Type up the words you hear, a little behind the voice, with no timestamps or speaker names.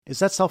Is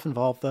that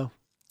self-involved, though?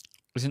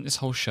 Isn't this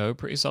whole show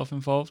pretty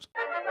self-involved?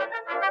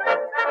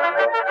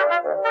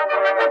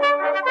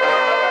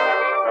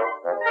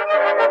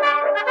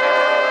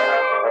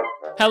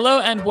 Hello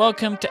and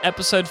welcome to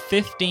episode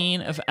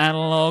 15 of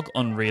Analog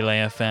on Relay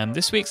FM.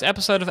 This week's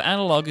episode of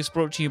Analog is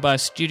brought to you by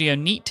Studio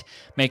Neat,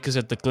 makers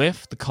of the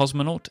Glyph, the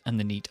Cosmonaut, and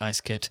the Neat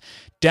Ice Kit.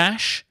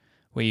 Dash,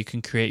 where you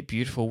can create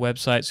beautiful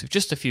websites with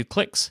just a few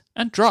clicks,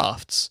 and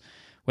Drafts,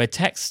 where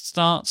text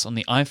starts on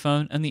the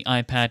iPhone and the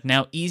iPad,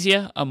 now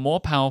easier and more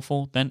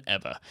powerful than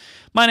ever.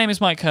 My name is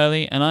Mike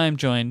Hurley, and I am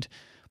joined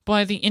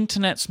by the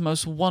internet's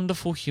most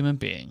wonderful human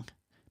being,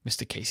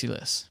 Mr. Casey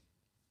Liss.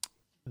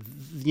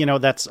 You know,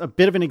 that's a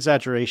bit of an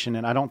exaggeration,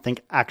 and I don't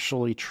think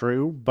actually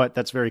true, but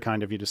that's very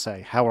kind of you to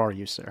say. How are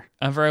you, sir?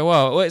 I'm very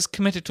well. Well, it's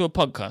committed to a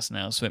podcast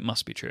now, so it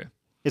must be true.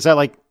 Is that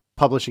like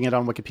publishing it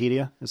on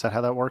Wikipedia? Is that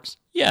how that works?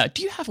 Yeah,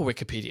 do you have a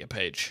Wikipedia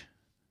page?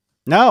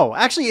 No,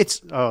 actually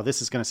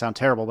this is going to sound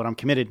terrible, but I'm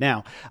committed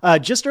now.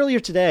 Just earlier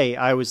today,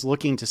 I was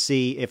looking to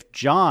see if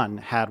John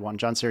had one,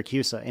 John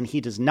Siracusa, and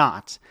he does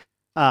not.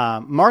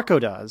 Marco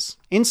does,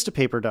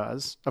 Instapaper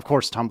does, of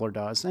course Tumblr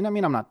does, and I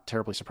mean I'm not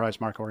terribly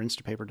surprised Marco or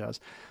Instapaper does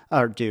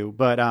or do,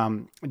 but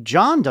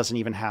John doesn't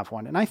even have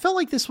one, and I felt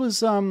like this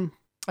was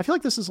I feel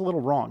like this is a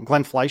little wrong.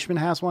 Glenn Fleischman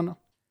has one,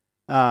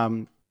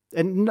 and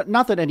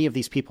not that any of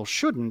these people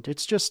shouldn't.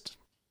 It's just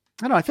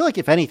I don't know. I feel like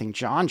if anything,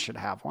 John should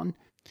have one.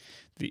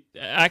 The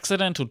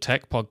Accidental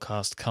Tech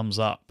Podcast comes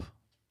up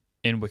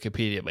in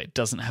Wikipedia, but it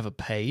doesn't have a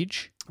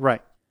page,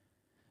 right?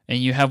 And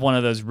you have one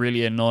of those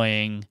really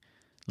annoying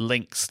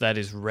links that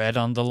is red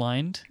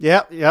underlined.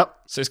 Yep.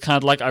 So it's kind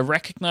of like, I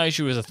recognize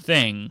you as a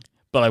thing,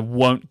 but I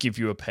won't give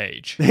you a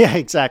page. Yeah,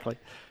 exactly.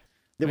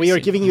 We are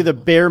giving you the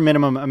bare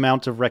minimum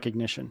amount of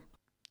recognition.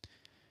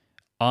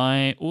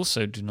 I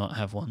also do not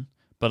have one,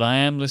 but I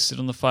am listed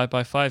on the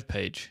 5x5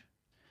 page.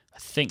 I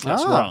think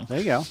that's wrong. There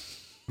you go.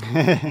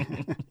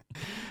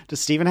 Does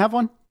Steven have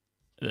one?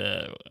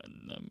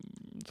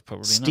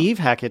 Probably Steve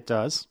not. Hackett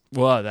does.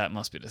 Well, that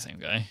must be the same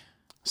guy.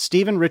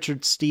 Stephen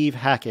Richard Steve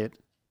Hackett,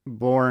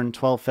 born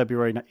 12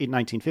 February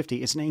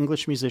 1950, is an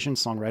English musician,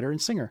 songwriter,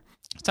 and singer.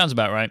 Sounds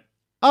about right.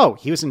 Oh,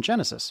 he was in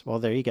Genesis. Well,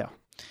 there you go.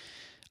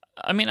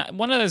 I mean,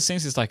 one of those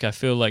things is like, I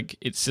feel like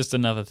it's just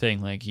another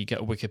thing. Like, you get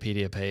a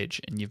Wikipedia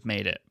page and you've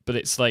made it. But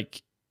it's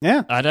like,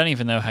 yeah, I don't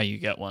even know how you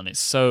get one. It's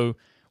so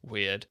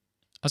weird.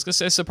 I was going to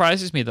say, it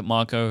surprises me that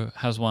Marco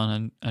has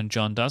one and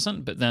John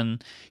doesn't. But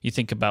then you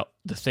think about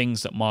the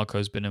things that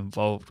Marco's been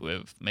involved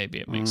with. Maybe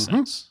it makes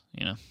sense,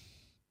 you know?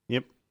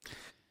 Yep.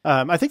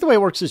 I think the way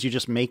it works is you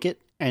just make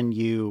it and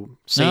you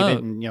save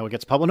it and, it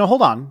gets published. No,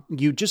 hold on.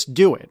 You just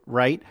do it,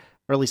 right?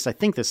 Or at least I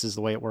think this is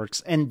the way it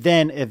works. And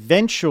then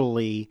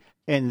eventually,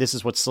 and this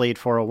is what Slade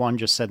 401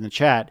 just said in the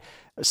chat,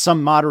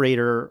 some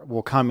moderator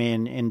will come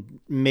in and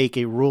make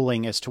a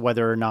ruling as to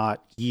whether or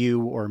not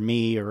you or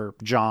me or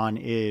John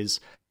is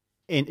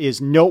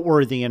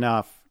noteworthy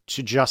enough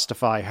to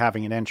justify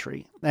having an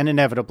entry. And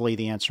inevitably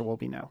the answer will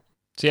be no.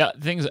 So yeah,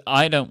 the thing is,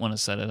 I don't want to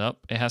set it up.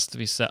 It has to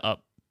be set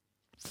up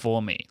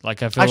for me.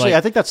 Like, I feel actually, like,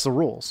 I think that's the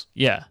rules.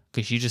 Yeah,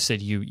 because you just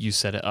said you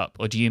set it up.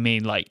 Or do you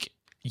mean like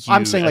you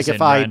I'm saying as like in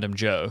if Random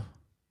Joe?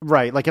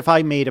 Right, like if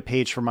I made a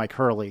page for Mike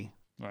Hurley.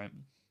 Right.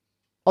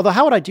 Although,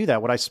 how would I do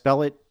that? Would I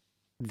spell it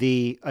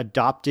the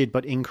adopted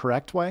but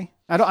incorrect way?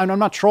 I'm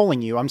not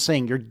trolling you. I'm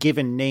saying your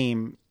given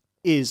name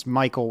is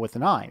Michael with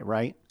an I,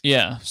 right?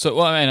 Yeah. So,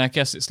 well, I mean, I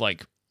guess it's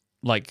like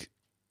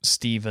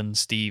Steve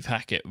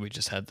Hackett we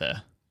just had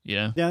there. You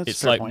know, yeah, that's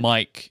it's a fair like point.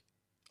 Mike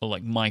or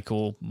like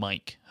Michael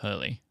Mike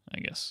Hurley, I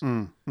guess,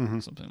 mm-hmm.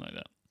 something like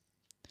that.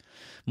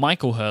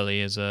 Michael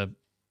Hurley is a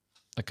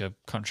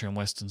country and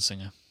western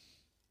singer.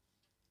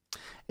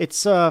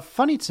 It's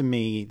funny to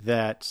me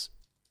that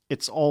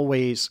it's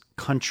always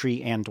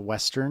country and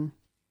western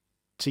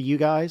to you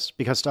guys,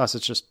 because to us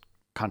it's just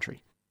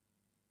country.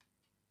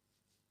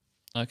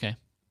 Okay.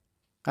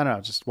 I don't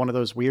know, just one of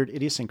those weird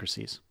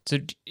idiosyncrasies. So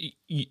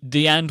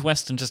the and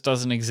western just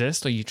doesn't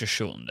exist, or you just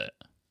shortened it?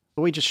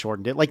 But we just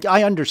shortened it. Like,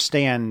 I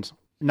understand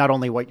not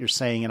only what you're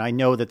saying, and I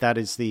know that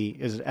is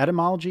it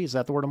etymology? Is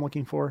that the word I'm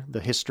looking for?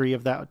 The history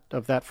of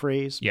that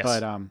phrase?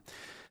 Yes.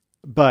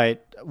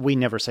 But we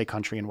never say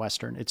country and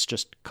western. It's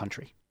just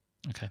country.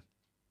 Okay.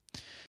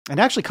 And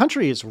actually,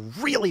 country is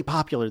really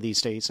popular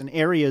these days in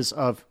areas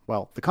of,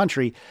 well, the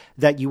country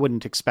that you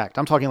wouldn't expect.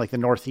 I'm talking like the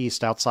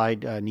Northeast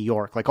outside New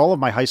York. Like, all of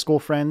my high school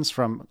friends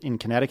in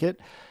Connecticut,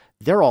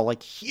 they're all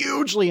like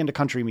hugely into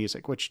country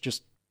music, which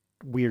just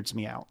weirds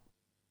me out.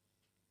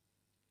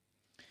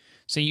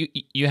 So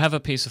you have a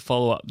piece of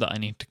follow-up that I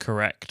need to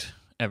correct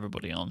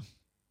everybody on.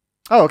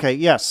 Oh, okay.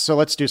 Yes. So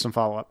let's do some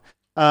follow-up.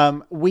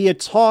 We had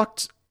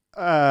talked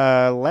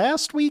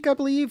last week, I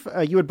believe.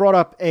 You had brought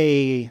up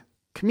a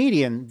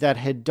comedian that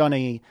had done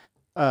a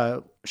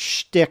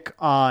shtick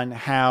on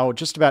how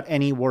just about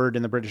any word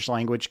in the British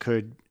language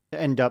could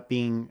end up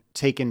being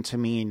taken to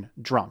mean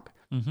drunk.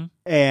 Mm-hmm.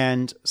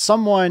 And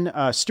someone,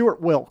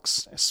 Stuart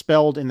Wilkes,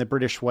 spelled in the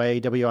British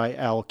way,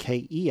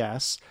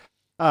 Wilkes,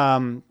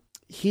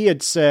 he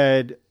had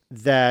said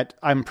that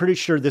I'm pretty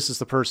sure this is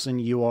the person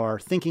you are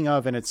thinking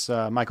of, and it's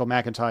Michael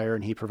McIntyre,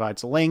 and he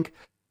provides a link.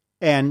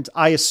 And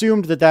I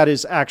assumed that that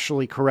is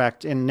actually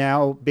correct. And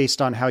now,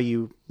 based on how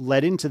you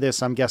led into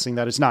this, I'm guessing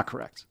that is not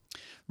correct.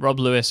 Rob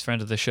Lewis,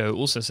 friend of the show,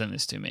 also sent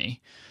this to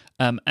me.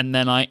 And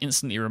then I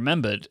instantly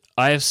remembered,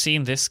 I have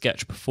seen this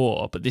sketch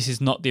before, but this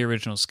is not the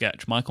original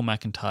sketch. Michael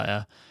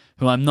McIntyre,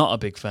 who I'm not a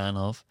big fan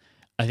of,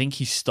 I think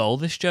he stole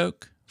this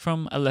joke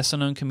from a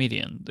lesser-known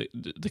comedian.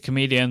 The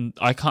comedian,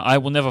 I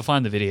will never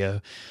find the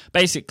video.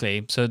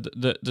 Basically, so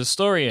the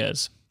story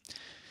is,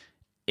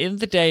 in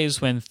the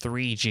days when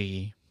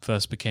 3G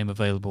first became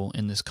available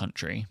in this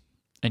country,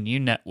 a new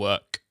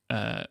network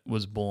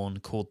was born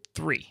called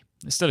 3.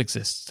 It still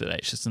exists today.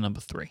 It's just the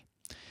number 3.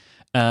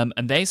 And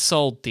they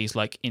sold these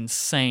like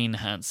insane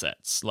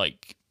handsets.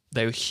 Like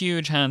they were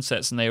huge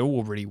handsets, and they were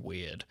all really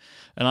weird.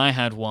 And I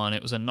had one.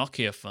 It was a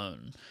Nokia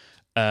phone,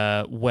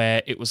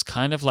 where it was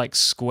kind of like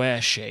square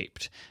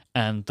shaped,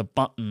 and the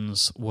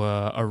buttons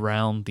were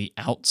around the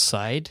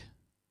outside.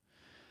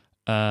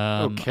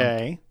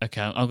 Okay.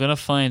 I'm gonna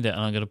find it, and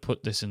I'm gonna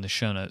put this in the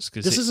show notes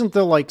because this isn't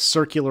the like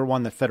circular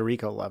one that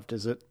Federico loved,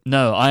 is it?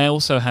 No, I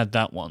also had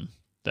that one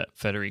that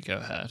Federico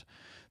had,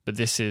 but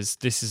this is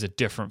a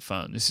different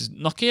phone.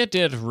 Nokia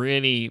did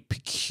really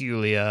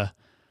peculiar,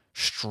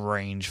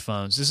 strange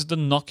phones. This is the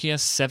Nokia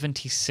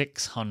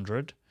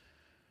 7600.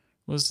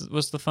 Was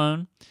the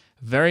phone?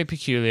 Very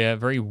peculiar,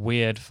 very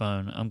weird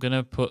phone. I'm going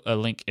to put a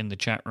link in the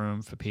chat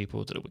room for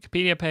people to the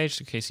Wikipedia page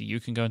in case you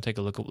can go and take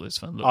a look at what this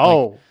phone looked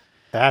like.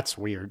 That's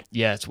weird.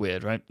 Yeah, it's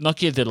weird, right?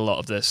 Nokia did a lot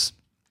of this.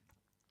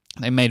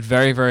 They made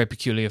very, very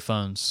peculiar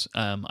phones.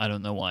 I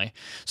don't know why.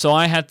 So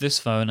I had this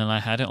phone, and I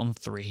had it on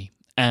 3.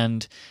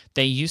 And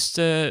they used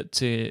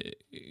they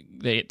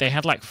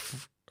had like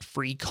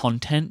free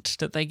content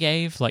that they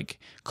gave, like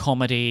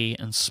comedy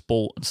and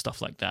sport and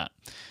stuff like that.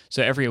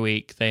 So every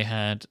week they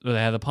had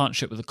a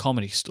partnership with the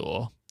Comedy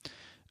Store,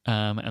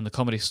 and the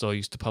Comedy Store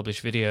used to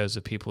publish videos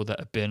of people that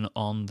have been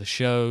on the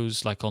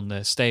shows, like on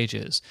their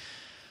stages.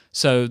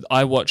 So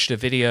I watched a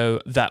video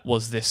that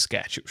was this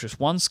sketch. It was just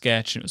one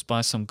sketch, and it was by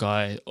some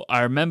guy.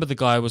 I remember the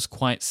guy was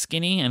quite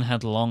skinny and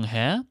had long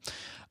hair,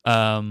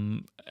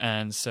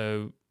 and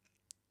so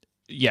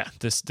yeah,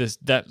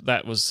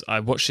 that was,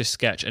 I watched this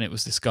sketch, and it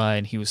was this guy,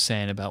 and he was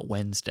saying about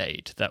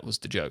Wednesdayed. That was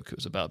the joke. It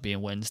was about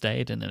being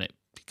Wednesdayed, and then it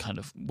kind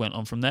of went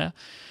on from there.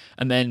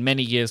 And then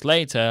many years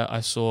later, I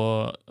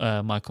saw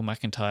Michael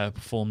McIntyre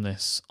perform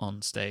this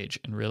on stage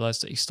and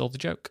realized that he stole the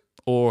joke,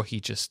 or he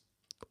just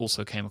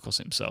also came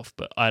across it himself.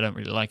 But I don't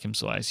really like him,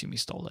 so I assume he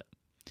stole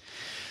it.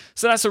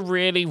 So that's a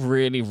really,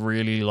 really,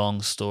 really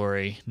long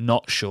story,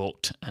 not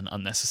short and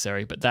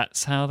unnecessary, but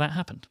that's how that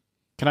happened.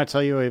 Can I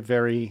tell you a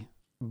very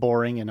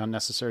boring and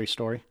unnecessary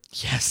story?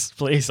 Yes,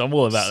 please. I'm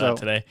all about that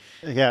today.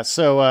 Yeah,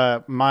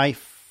 so my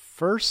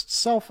first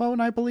cell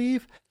phone, I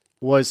believe,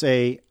 was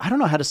I don't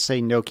know how to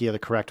say Nokia the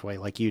correct way,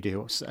 like you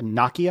do. A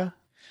Nokia?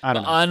 I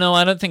don't know.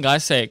 I don't think I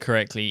say it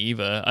correctly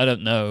either. I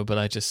don't know, but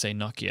I just say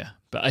Nokia.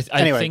 But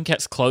I think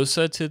it's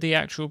closer to the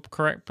actual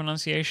correct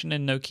pronunciation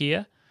in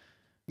Nokia.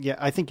 Yeah,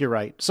 I think you're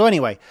right. So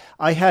anyway,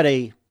 I had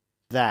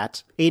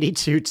that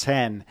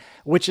 8210,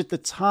 which at the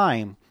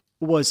time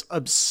was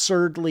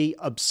absurdly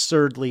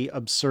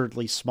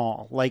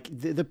small. Like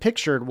the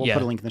picture, we'll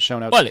put a link in the show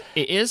notes. Well,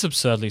 it is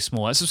absurdly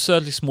small. It's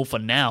absurdly small for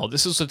now.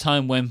 This was a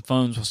time when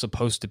phones were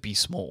supposed to be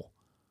small.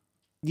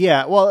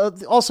 Yeah, well,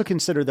 also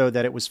consider, though,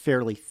 that it was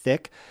fairly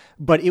thick,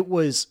 but it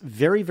was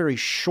very, very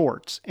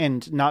short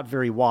and not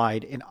very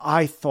wide, and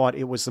I thought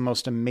it was the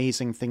most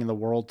amazing thing in the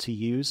world to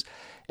use.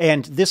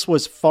 And this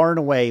was far and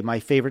away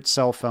my favorite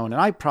cell phone,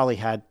 and I probably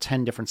had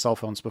 10 different cell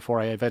phones before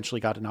I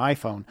eventually got an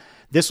iPhone.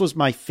 This was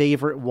my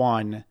favorite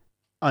one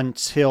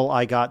until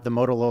I got the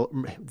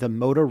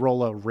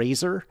Motorola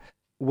Razr,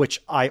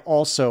 which I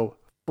also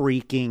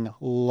freaking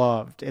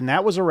loved. And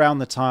that was around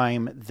the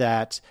time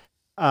that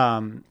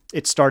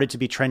it started to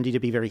be trendy to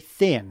be very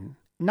thin,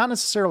 not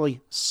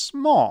necessarily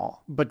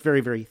small, but very,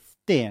 very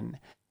thin.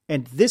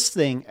 And this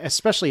thing,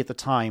 especially at the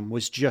time,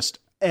 was just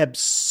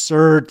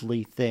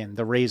absurdly thin.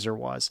 The Razr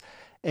was.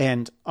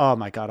 And oh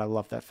my God, I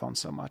love that phone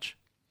so much.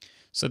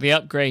 So the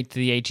upgrade to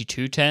the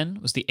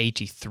 8210 was the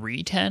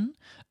 8310,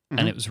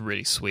 and it was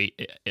really sweet.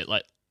 It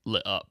like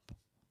lit up,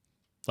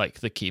 like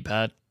the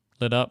keypad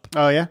lit up.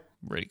 Oh yeah?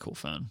 Really cool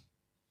phone.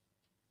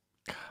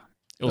 It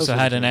also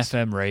had an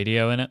FM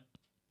radio in it.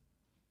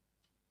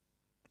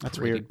 That's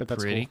weird, but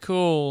that's pretty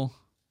cool.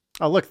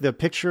 Oh, look, the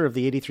picture of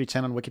the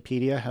 8310 on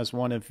Wikipedia has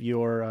one of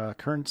your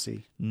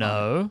currency.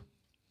 No.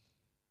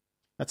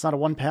 That's not a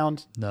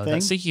 £1 No, thing?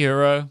 that's a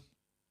euro.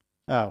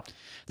 Oh.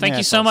 Thank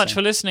you so much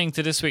for listening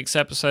to this week's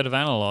episode of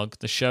Analog.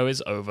 The show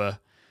is over.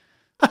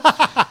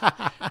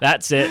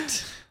 That's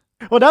it.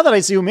 Well, now that I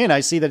zoom in, I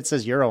see that it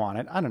says euro on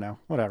it. I don't know.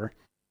 Whatever.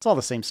 It's all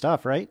the same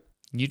stuff, right?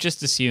 You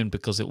just assumed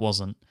because it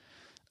wasn't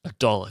a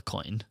dollar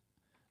coin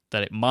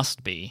that it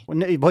must be.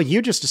 Well,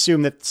 you just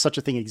assume that such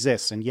a thing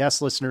exists. And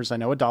yes, listeners, I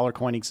know a dollar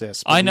coin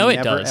exists. But I know we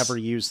it never, does. ever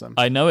use them.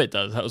 I know it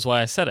does. That was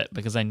why I said it,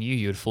 because I knew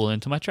you'd fall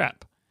into my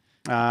trap.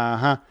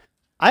 Uh-huh.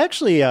 I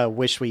actually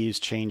wish we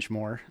used change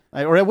more.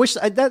 I wish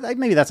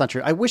maybe that's not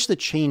true. I wish the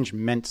change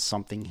meant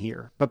something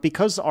here. But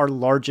because our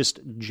largest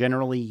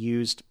generally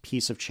used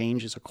piece of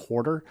change is a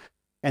quarter,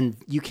 and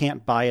you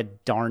can't buy a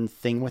darn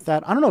thing with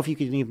that, I don't know if you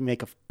can even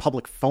make a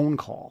public phone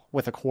call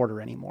with a quarter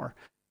anymore.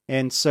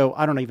 And so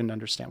I don't even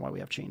understand why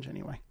we have change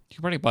anyway. You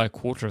can probably buy a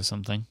quarter of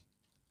something.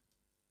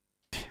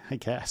 I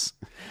guess.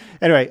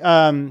 Anyway,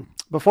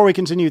 before we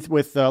continue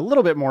with a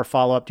little bit more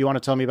follow-up, do you want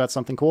to tell me about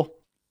something cool?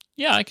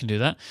 Yeah, I can do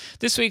that.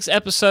 This week's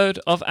episode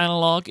of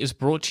Analog is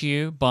brought to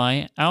you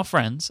by our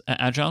friends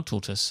at Agile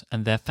Tortoise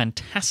and their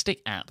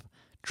fantastic app,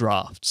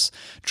 Drafts.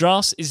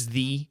 Drafts is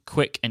the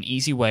quick and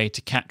easy way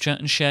to capture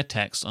and share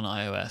text on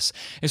iOS.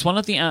 It's one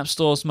of the App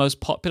Store's most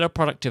popular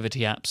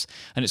productivity apps,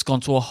 and it's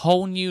gone to a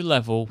whole new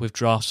level with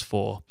Drafts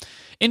 4.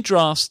 In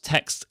Drafts,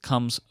 text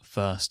comes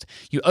first.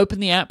 You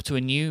open the app to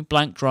a new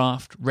blank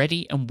draft,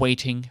 ready and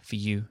waiting for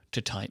you to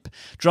type.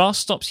 Drafts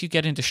stops you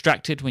getting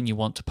distracted when you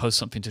want to post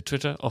something to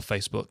Twitter or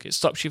Facebook. It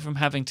stops you from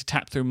having to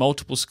tap through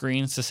multiple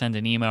screens to send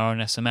an email or an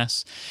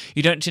SMS.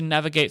 You don't need to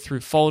navigate through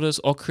folders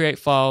or create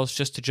files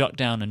just to jot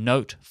down a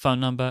note,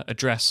 phone number,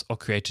 address, or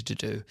create a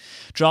to-do.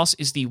 Drafts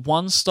is the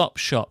one-stop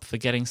shop for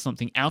getting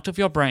something out of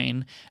your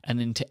brain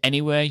and into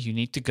anywhere you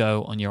need to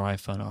go on your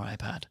iPhone or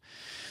iPad.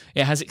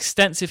 It has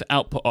extensive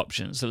output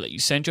options that let you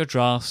send your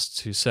drafts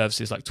to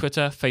services like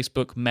Twitter,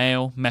 Facebook,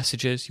 Mail,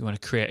 Messages. You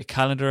want to create a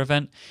calendar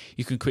event.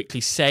 You can quickly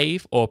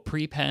save or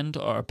prepend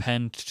or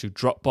append to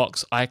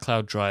Dropbox,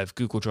 iCloud Drive,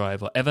 Google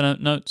Drive, or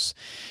Evernote notes.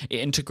 It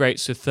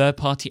integrates with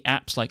third-party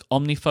apps like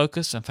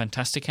OmniFocus and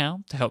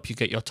Fantastical to help you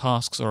get your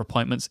tasks or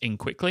appointments in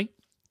quickly.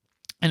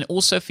 And it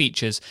also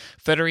features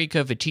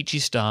Federico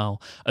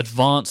Viticci-style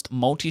advanced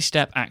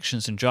multi-step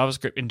actions and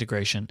JavaScript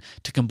integration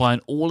to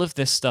combine all of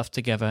this stuff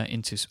together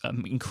into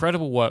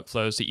incredible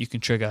workflows that you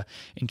can trigger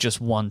in just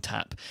one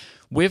tap.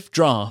 With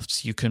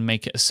Drafts, you can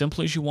make it as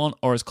simple as you want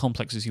or as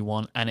complex as you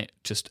want, and it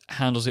just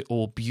handles it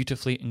all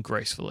beautifully and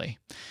gracefully.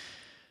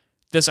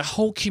 There's a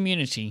whole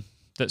community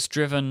that's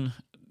driven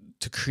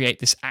to create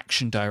this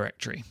action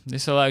directory.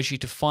 This allows you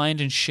to find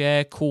and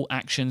share cool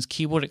actions,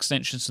 keyboard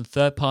extensions, and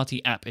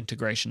third-party app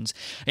integrations.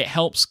 It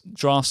helps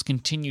Drafts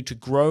continue to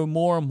grow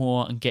more and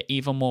more and get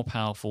even more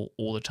powerful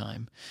all the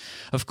time.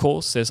 Of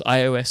course, there's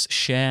iOS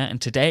Share and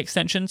Today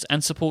extensions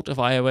and support of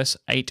iOS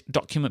 8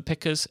 document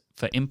pickers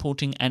for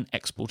importing and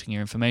exporting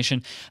your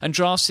information. And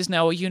Drafts is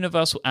now a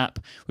universal app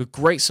with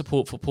great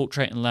support for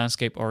portrait and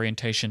landscape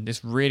orientation.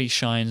 This really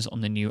shines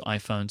on the new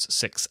iPhones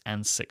 6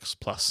 and 6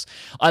 Plus.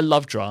 I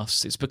love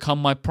Drafts. It's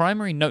become my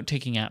primary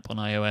note-taking app on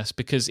iOS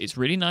because it's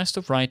really nice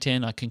to write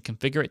in. I can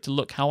configure it to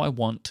look how I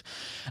want,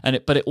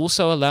 but it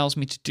also allows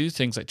me to do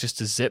things like just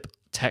to zip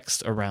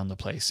text around the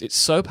place. It's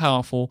so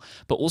powerful,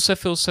 but also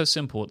feels so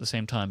simple at the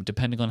same time,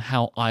 depending on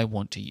how I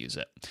want to use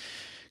it.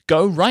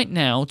 Go right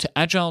now to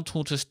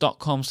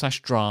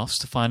agiletortoise.com/drafts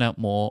to find out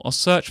more, or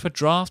search for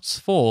Drafts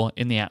 4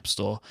 in the App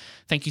Store.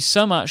 Thank you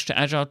so much to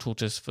Agile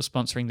Tortoise for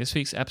sponsoring this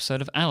week's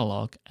episode of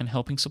Analog and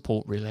helping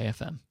support Relay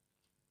FM.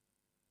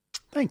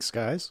 Thanks,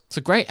 guys. It's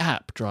a great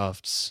app,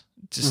 Drafts.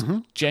 Just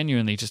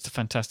genuinely just a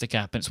fantastic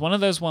app. And it's one of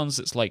those ones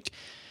that's like,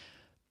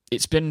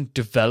 it's been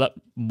developed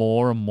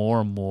more and more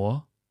and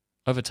more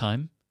over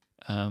time.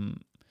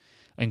 And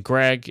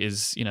Greg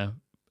is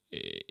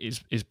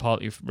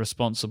partly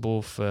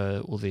responsible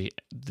for all the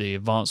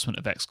advancement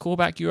of X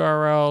callback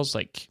URLs.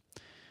 Like,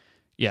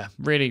 yeah,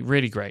 really,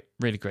 really great.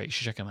 Really great. You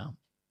should check him out.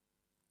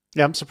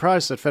 Yeah, I'm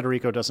surprised that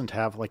Federico doesn't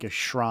have like a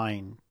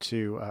shrine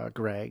to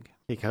Greg,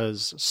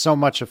 because so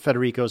much of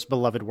Federico's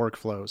beloved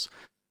workflows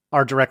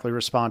are directly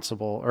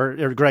responsible,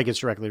 or Greg is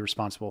directly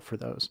responsible for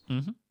those.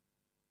 Mm-hmm.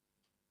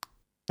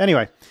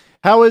 Anyway,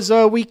 how has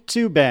week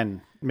 2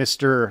 been,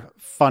 Mr.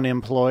 Fun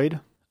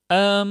Employed?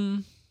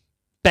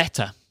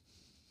 Better.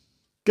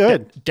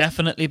 Good.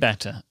 Definitely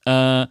better.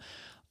 I'm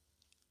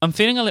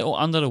feeling a little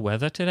under the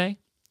weather today.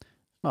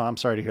 Oh, I'm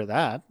sorry to hear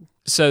that.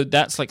 So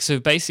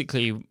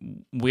basically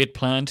we had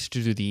planned to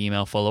do the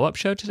email follow-up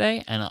show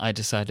today, and I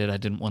decided I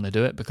didn't want to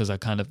do it because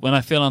when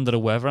I feel under the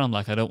weather, I'm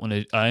like, I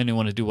only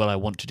want to do what I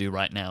want to do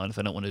right now, and if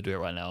I don't want to do it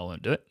right now, I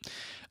won't do it.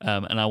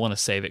 And I want to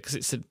save it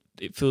because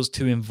it feels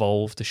too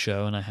involved, the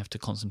show, and I have to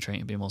concentrate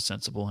and be more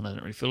sensible, and I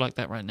don't really feel like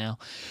that right now.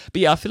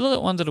 But yeah, I feel a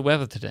little under the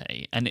weather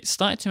today, and it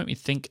started to make me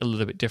think a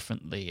little bit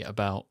differently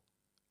about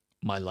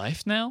my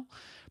life now,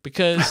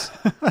 because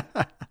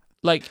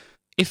like,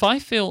 if I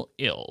feel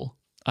ill,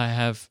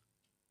 I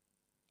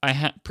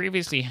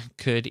previously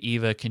could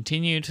either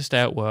continue to stay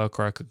at work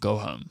or I could go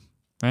home,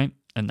 right?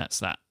 And that's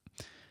that.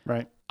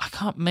 Right. I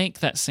can't make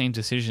that same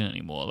decision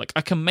anymore. Like,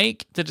 I can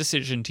make the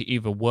decision to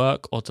either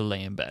work or to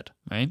lay in bed,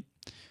 right?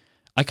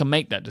 I can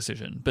make that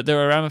decision, but there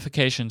are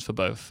ramifications for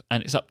both,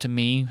 and it's up to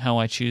me how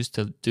I choose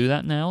to do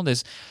that now.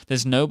 There's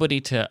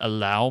nobody to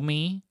allow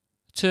me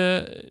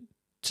to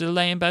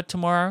lay in bed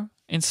tomorrow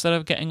instead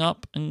of getting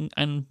up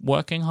and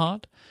working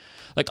hard.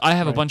 Like, I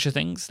have a bunch of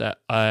things that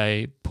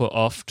I put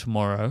off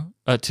tomorrow,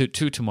 to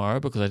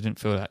tomorrow, because I didn't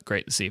feel that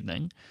great this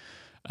evening.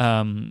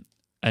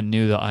 and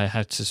knew that I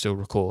had to still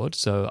record,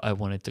 so I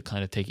wanted to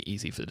kind of take it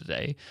easy for the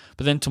day.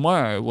 But then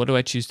tomorrow, what do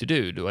I choose to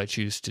do? Do I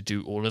choose to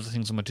do all of the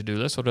things on my to-do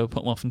list, or do I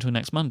put them off until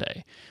next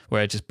Monday,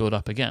 where I just build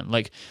up again?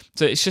 Like,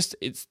 so it's just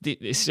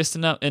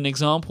an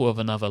example of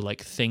another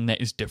like thing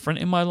that is different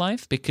in my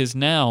life, because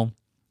now,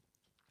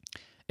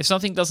 if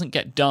something doesn't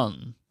get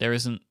done, there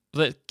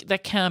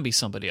can be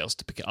somebody else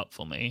to pick it up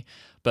for me,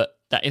 but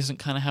that isn't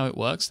kind of how it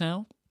works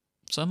now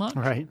so much.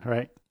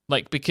 Right.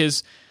 Like,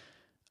 because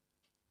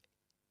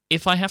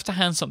if I have to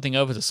hand something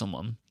over to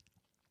someone,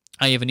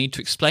 I either need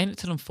to explain it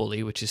to them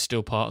fully, which is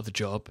still part of the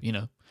job,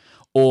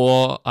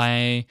 or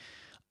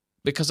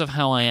because of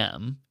how I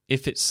am,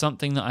 if it's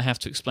something that I have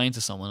to explain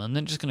to someone, I'm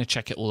then just going to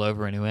check it all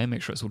over anyway and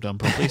make sure it's all done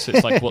properly. So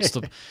it's like,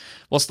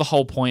 what's the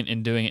whole point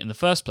in doing it in the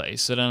first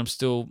place? So then I'm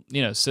still,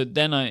 so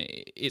then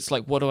it's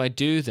like, what do I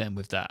do then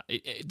with that?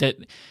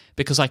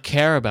 Because I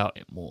care about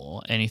it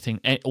more,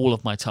 all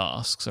of my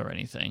tasks or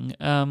anything.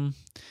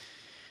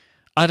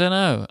 I don't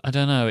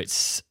know.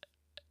 It's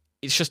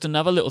just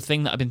another little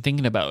thing that I've been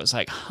thinking about. It's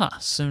like,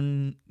 so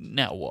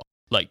now what?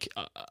 Like,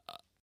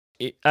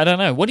 I don't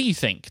know. What do you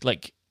think?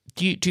 Like,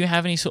 do you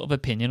have any sort of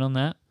opinion on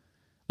that?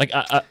 Like,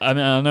 I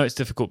mean, I know it's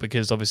difficult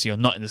because obviously you're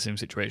not in the same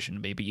situation to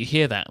me, but you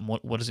hear that, and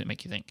what does it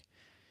make you think?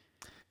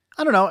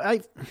 I don't know.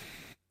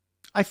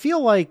 I feel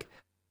like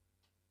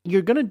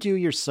you're going to do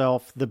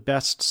yourself the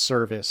best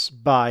service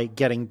by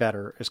getting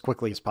better as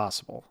quickly as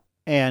possible.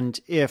 And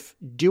if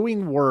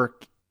doing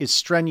work is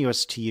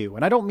strenuous to you,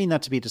 and I don't mean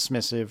that to be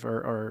dismissive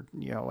or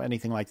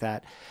anything like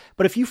that,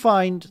 but if you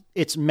find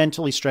it's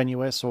mentally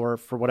strenuous or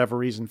for whatever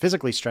reason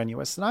physically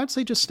strenuous, then I'd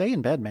say just stay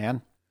in bed,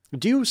 man.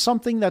 Do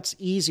something that's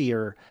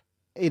easier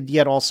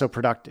yet also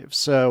productive.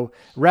 So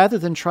rather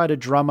than try to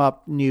drum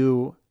up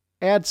new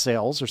ad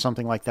sales or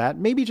something like that,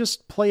 maybe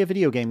just play a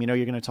video game you're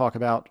going to talk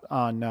about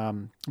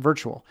on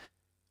virtual.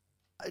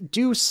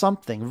 Do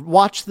something.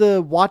 Watch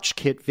the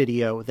WatchKit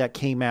video that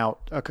came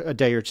out a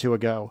day or two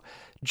ago,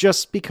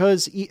 just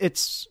because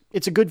it's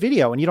a good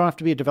video and you don't have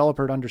to be a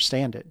developer to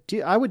understand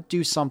it. I would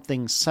do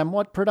something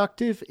somewhat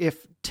productive,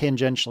 if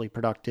tangentially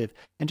productive,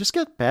 and just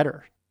get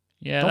better.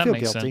 Yeah, don't that feel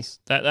makes guilty. sense.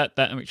 That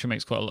actually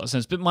makes quite a lot of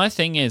sense. But my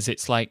thing is,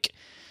 it's like,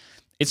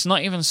 it's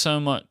not even so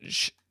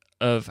much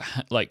of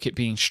like it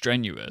being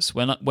strenuous.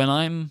 When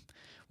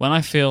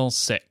I feel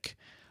sick,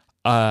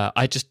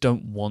 I just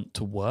don't want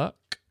to work.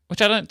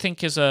 Which I don't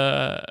think is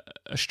a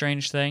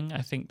strange thing.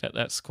 I think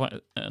that's quite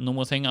a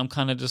normal thing. I'm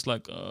kind of just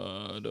like,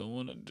 I don't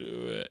want to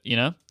do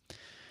it,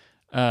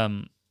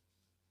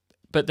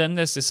 But then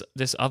there's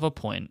this other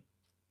point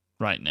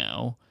right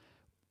now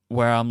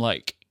where I'm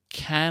like,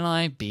 can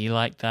I be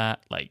like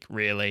that? Like,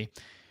 really?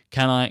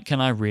 Can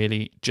I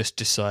really just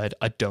decide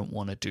I don't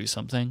want to do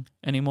something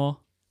anymore?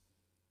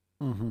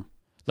 Mm-hmm.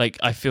 Like,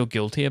 I feel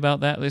guilty about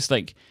that. It's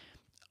like,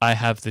 I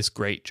have this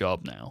great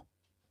job now.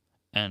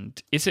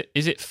 And is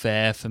it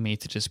fair for me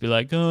to just be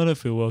like, oh, I don't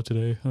feel well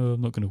today,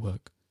 I'm not going to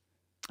work?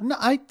 No,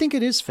 I think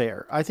it is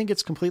fair. I think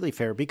it's completely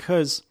fair,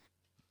 because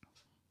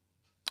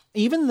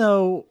even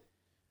though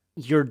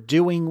you're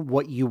doing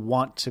what you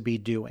want to be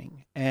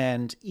doing,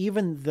 and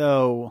even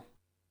though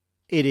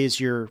it is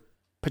your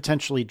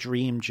potentially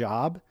dream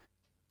job,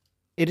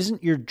 it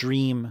isn't your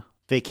dream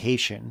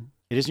vacation.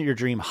 It isn't your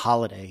dream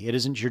holiday. It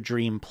isn't your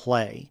dream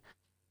play.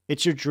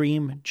 It's your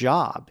dream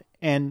job.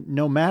 And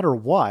no matter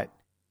what,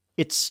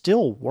 it's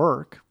still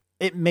work.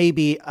 It may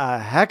be a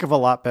heck of a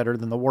lot better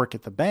than the work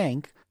at the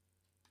bank,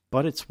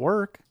 but it's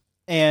work.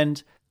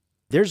 And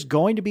there's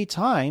going to be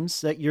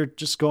times that you're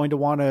just going to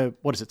want to,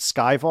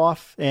 skive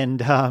off and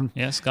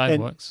Skive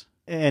works.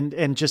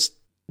 And just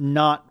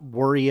not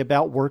worry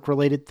about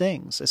work-related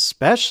things,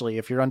 especially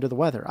if you're under the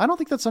weather. I don't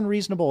think that's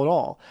unreasonable at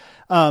all.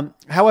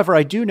 However,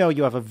 I do know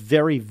you have a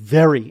very,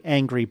 very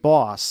angry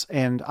boss,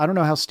 and I don't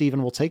know how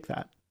Steven will take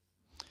that.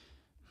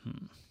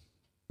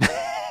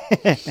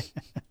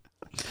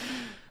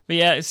 But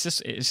yeah, it's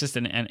just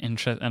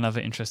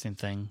another interesting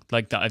thing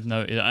like that I've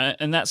noticed,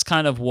 and that's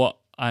kind of what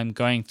I'm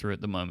going through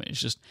at the moment.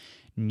 It's just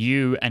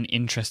new and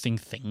interesting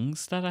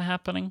things that are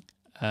happening.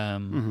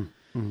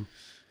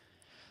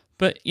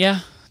 But yeah,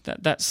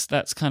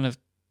 that's kind of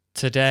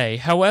today.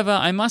 However,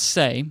 I must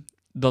say,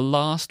 the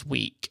last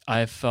week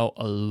I've felt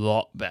a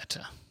lot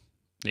better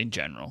in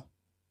general.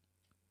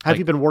 Have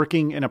you been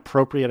working an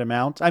appropriate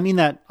amount? I mean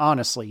that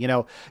honestly,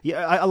 a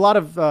lot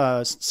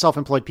of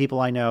self-employed people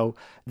I know,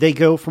 they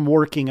go from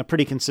working a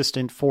pretty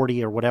consistent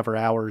 40 or whatever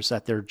hours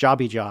at their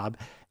jobby job,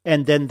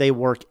 and then they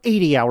work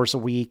 80 hours a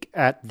week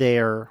at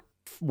their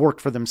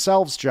work for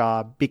themselves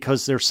job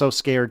because they're so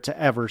scared to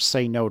ever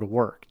say no to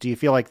work. Do you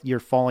feel like you're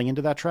falling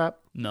into that trap?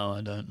 No,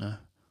 I don't know.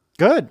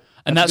 Good.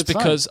 And that's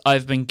because I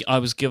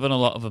was given a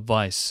lot of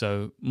advice.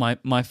 So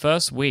my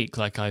first week,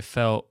 like, I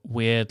felt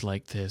weird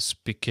like this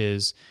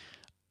because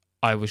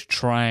I was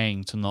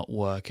trying to not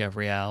work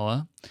every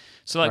hour.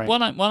 So like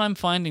what I'm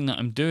finding that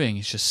I'm doing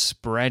is just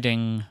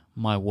spreading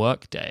my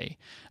work day.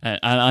 And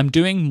I'm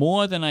doing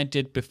more than I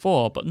did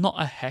before, but not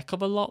a heck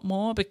of a lot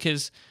more,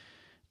 because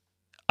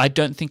I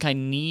don't think I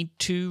need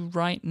to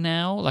right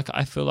now. Like,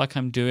 I feel like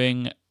I'm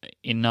doing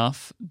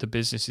enough. The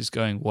business is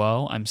going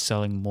well. I'm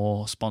selling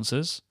more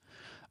sponsors.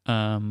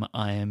 I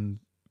am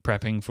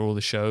prepping for all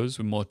the shows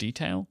with more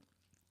detail.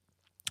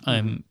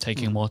 I'm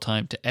taking more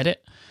time to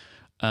edit.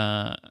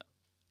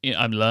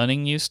 I'm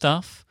learning new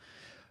stuff.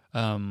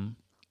 I'm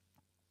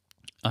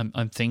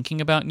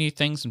thinking about new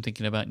things. I'm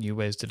thinking about new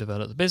ways to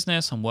develop the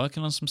business. I'm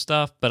working on some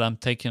stuff, but I'm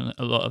taking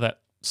a lot of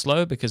that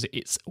slow because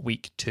it's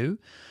week 2.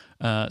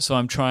 So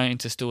I'm trying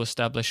to still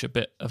establish a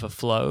bit of a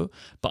flow.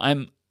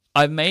 But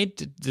I've made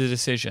the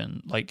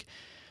decision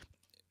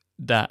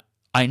that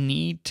I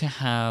need to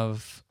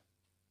have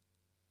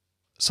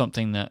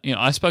something that,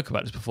 I spoke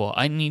about this before.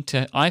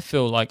 I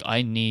feel like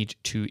I need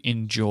to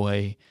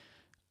enjoy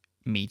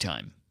me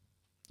time,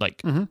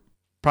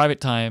 private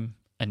time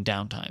and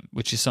downtime,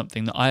 which is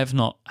something that I have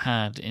not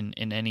had in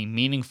any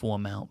meaningful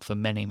amount for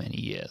many, many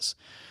years.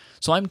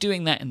 So I'm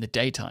doing that in the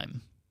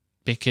daytime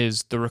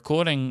because the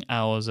recording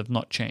hours have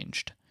not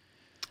changed.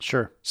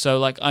 Sure.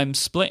 So I'm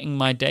splitting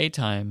my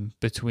daytime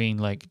between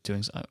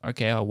doing,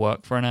 I'll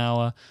work for an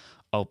hour,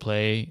 I'll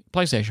play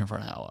PlayStation for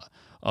an hour,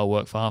 I'll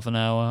work for half an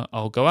hour,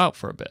 I'll go out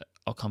for a bit,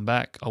 I'll come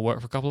back, I'll work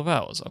for a couple of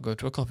hours, I'll go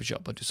to a coffee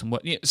shop, I'll do some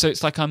work. So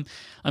it's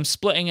I'm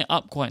splitting it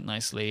up quite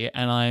nicely,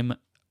 and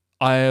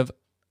I have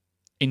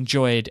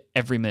enjoyed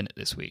every minute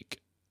this week.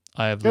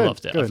 I have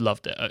loved it. Good. I've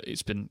loved it.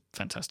 It's been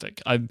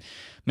fantastic. I'm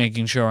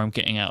making sure I'm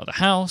getting out of the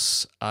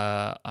house.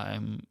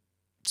 I'm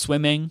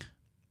swimming.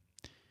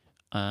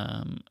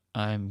 I'm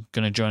going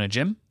to join a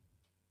gym.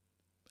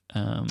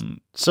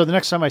 So the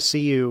next time I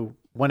see you,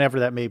 whenever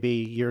that may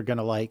be, you're going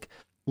to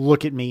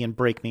look at me and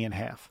break me in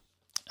half.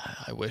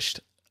 I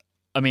wished.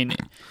 I mean,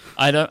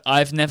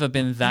 I've never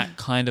been that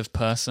kind of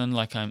person.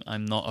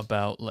 I'm not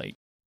about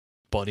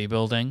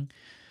bodybuilding.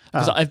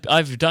 Because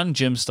I've done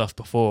gym stuff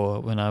before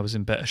when I was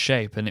in better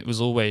shape, and it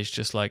was always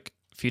just a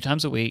few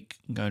times a week,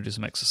 go and do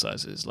some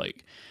exercises.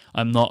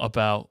 I'm not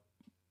about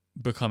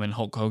becoming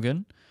Hulk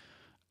Hogan.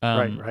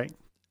 Right.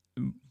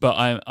 But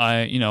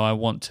I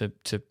want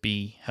to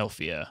be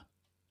healthier,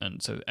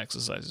 and so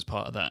exercise is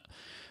part of that.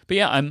 But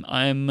yeah,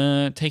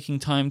 I'm taking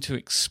time to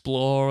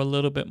explore a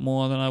little bit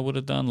more than I would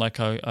have done.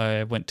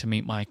 I went to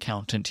meet my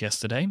accountant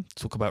yesterday,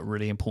 talk about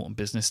really important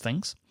business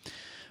things.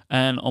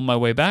 And on my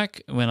way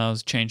back, when I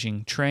was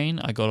changing train,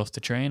 I got off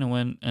the train and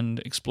went and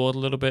explored a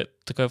little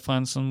bit to go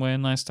find somewhere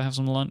nice to have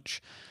some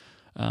lunch.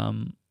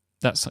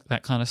 That's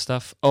that kind of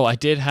stuff. Oh, I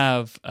did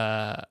have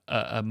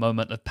a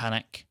moment of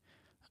panic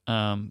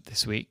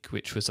this week,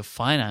 which was a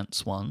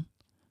finance one,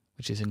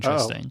 which is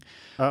interesting.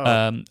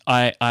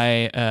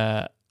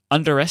 I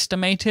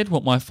underestimated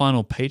what my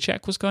final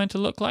paycheck was going to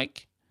look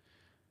like.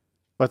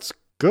 That's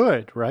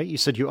good, right? You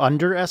said you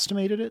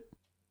underestimated it?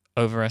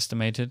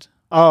 Overestimated.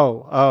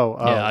 Oh.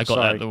 Yeah, I got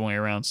sorry. that the wrong way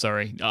around.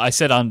 Sorry. I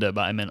said under,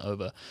 but I meant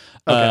over.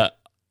 Okay.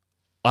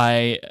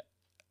 I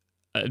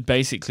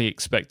basically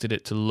expected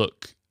it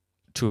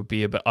to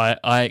be about.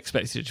 I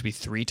expected it to be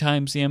 3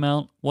 times the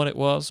amount what it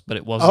was, but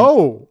it wasn't.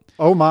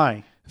 Oh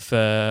my!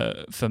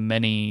 For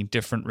many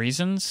different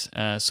reasons,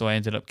 so I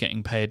ended up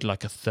getting paid a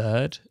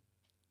third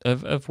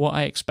of what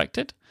I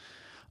expected,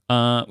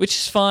 which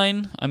is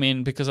fine. I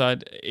mean, because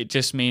it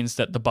just means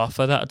that the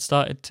buffer that I'd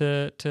started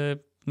to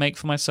make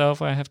for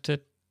myself, I have to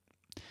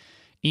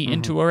eat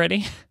into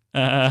already.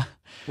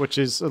 Which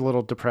is a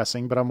little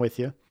depressing, but I'm with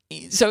you.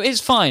 So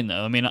it's fine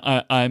though. I mean,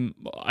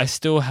 I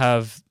still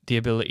have the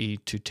ability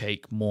to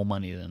take more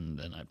money than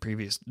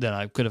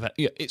I could have had.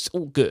 Yeah, it's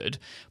all good,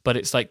 but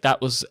it's that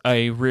was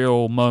a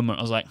real moment.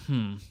 I was like,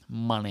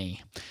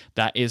 money.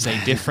 That is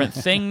a different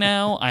thing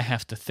now. I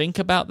have to think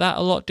about that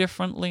a lot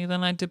differently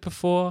than I did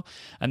before,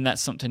 and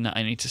that's something that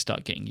I need to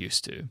start getting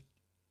used to.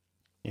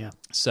 Yeah.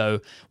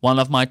 So one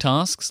of my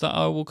tasks that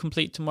I will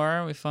complete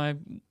tomorrow, if I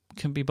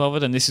can be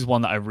bothered, and this is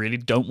one that I really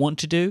don't want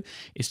to do,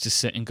 is to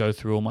sit and go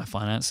through all my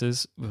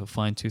finances with a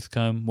fine-tooth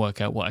comb, work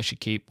out what I should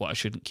keep, what I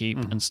shouldn't keep,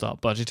 and start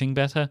budgeting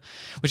better,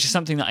 which is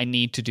something that I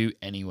need to do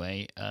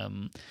anyway.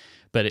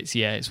 But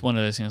it's one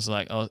of those things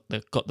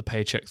they got the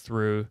paycheck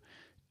through,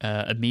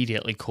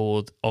 immediately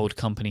called old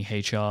company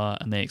HR,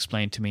 and they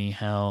explained to me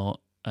how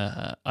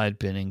I'd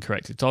been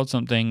incorrectly told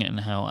something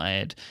and how I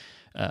had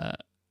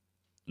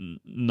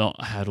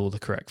not had all the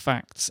correct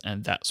facts,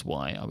 and that's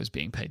why I was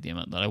being paid the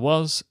amount that I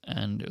was.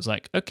 And it was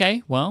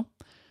okay, well,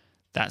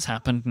 that's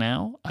happened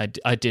now.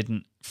 I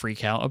didn't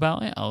freak out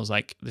about it. I was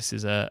this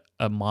is a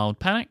mild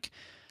panic,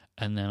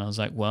 and then I was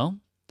well,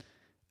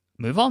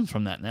 move on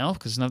from that now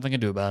because there's nothing I can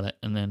do about it,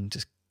 and then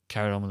just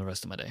carried on with the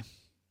rest of my day.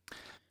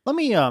 Let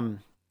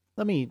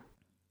me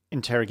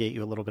interrogate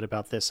you a little bit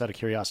about this out of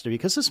curiosity,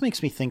 because this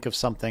makes me think of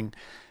something.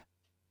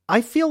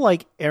 I feel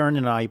like Aaron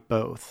and I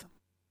both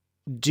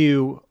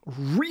do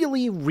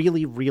really,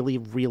 really, really,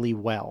 really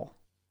well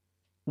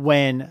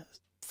when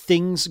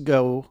things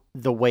go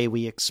the way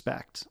we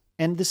expect.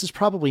 And this is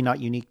probably not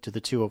unique to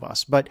the two of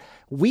us, but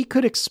we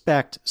could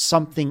expect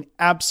something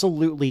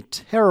absolutely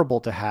terrible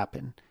to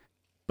happen.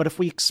 But if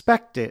we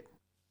expect it,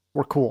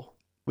 we're cool.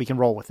 We can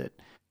roll with it.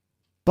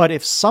 But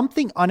if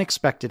something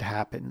unexpected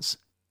happens,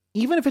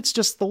 even if it's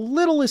just the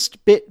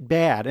littlest bit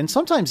bad, and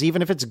sometimes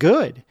even if it's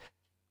good,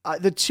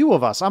 the two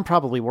of us, I'm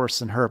probably worse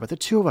than her, but the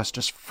two of us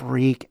just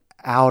freak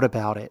out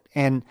about it.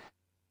 And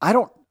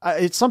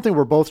it's something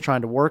we're both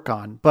trying to work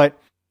on, but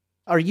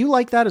are you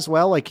like that as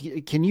well?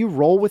 Like, can you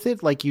roll with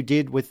it like you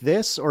did with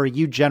this? Or are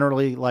you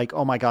generally like,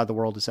 oh my God, the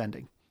world is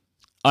ending?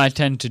 I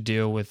tend to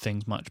deal with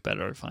things much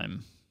better if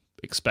I'm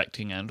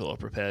expecting and or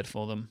prepared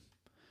for them.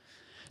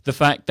 The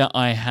fact that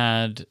I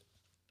had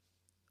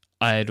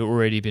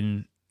already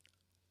been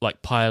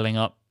like piling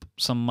up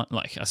some,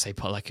 like I say,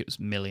 like it was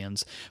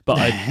millions, but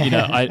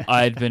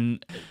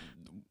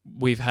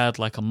we've had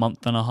like a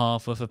month and a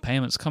half worth of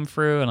payments come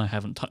through and I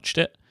haven't touched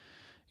it,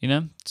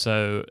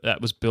 so that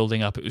was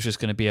building up. It was just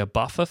going to be a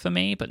buffer for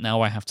me, but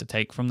now I have to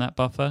take from that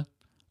buffer.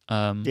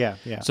 Yeah.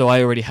 So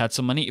I already had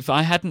some money. If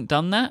I hadn't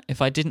done that,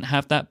 if I didn't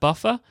have that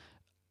buffer,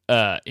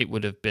 it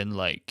would have been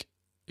like,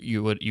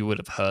 you would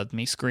have heard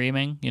me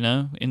screaming,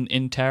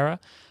 in terror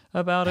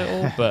about it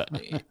all. But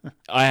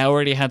I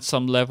already had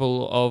some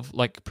level of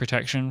like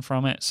protection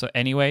from it. So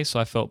anyway, so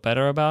I felt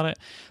better about it.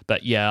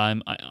 But yeah,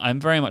 I'm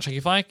very much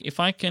like, if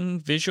I can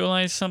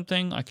visualize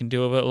something, I can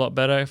deal with it a lot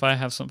better. If I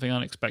have something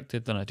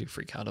unexpected, then I do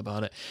freak out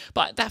about it.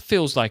 But that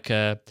feels like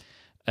a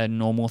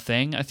normal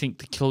thing. I think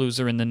the clues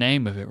are in the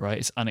name of it, right?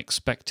 It's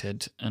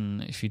unexpected,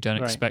 and if you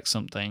don't expect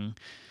something,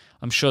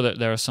 I'm sure that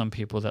there are some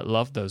people that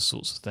love those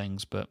sorts of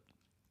things, but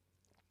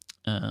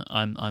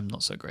I'm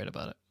not so great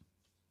about it.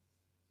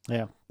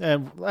 Yeah.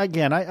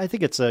 Again, I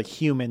think it's a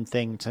human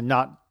thing to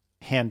not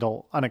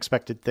handle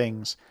unexpected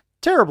things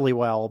terribly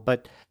well,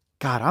 but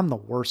God, I'm the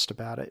worst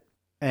about it.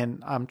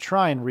 And I'm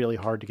trying really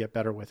hard to get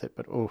better with it,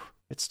 but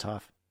it's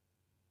tough.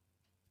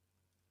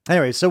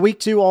 Anyway, so week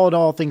 2, all in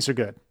all, things are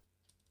good.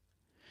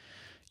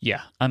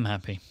 Yeah, I'm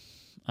happy.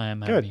 I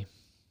am happy. Good.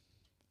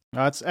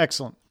 That's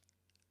excellent.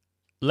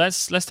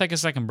 Let's take a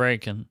second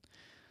break and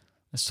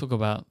let's talk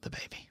about the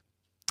baby.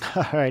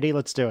 Alrighty,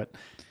 let's do it.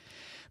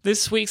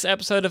 This week's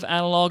episode of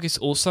Analog is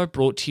also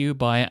brought to you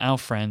by our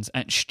friends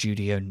at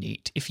Studio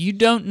Neat. If you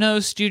don't know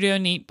Studio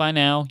Neat by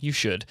now, you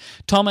should.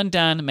 Tom and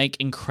Dan make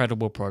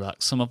incredible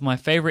products. Some of my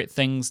favorite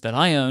things that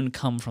I own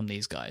come from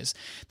these guys.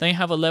 They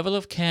have a level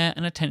of care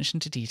and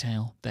attention to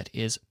detail that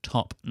is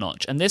top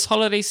notch. And this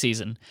holiday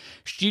season,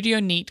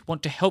 Studio Neat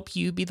want to help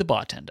you be the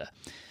bartender.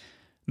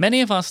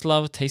 Many of us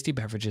love tasty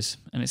beverages,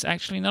 and it's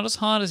actually not as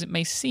hard as it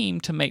may seem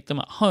to make them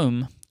at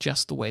home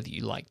just the way that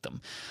you like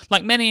them.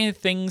 Like many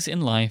things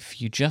in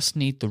life, you just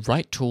need the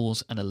right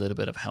tools and a little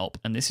bit of help,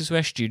 and this is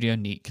where Studio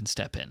Neat can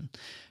step in.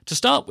 To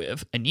start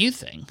with, a new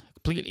thing,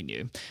 completely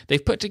new,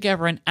 they've put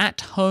together an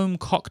at-home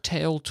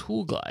cocktail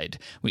tool guide,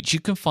 which you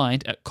can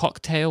find at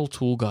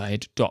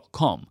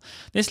cocktailtoolguide.com.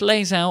 This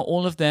lays out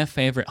all of their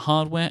favorite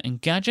hardware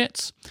and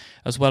gadgets,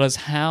 as well as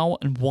how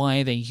and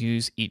why they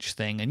use each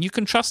thing. And you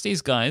can trust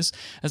these guys,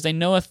 as they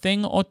know a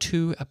thing or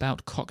two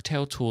about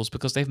cocktail tools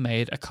because they've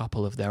made a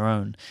couple of their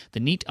own, the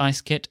Neat Ice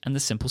Kit and the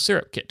Simple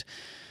Syrup Kit.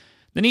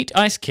 The Neat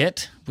Ice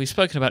Kit, we've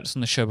spoken about this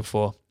on the show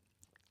before.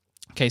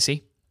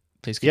 Casey,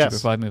 please could you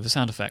provide me with a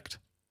sound effect?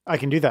 I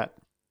can do that.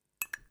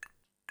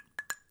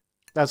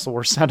 That's the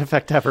worst sound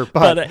effect ever,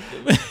 but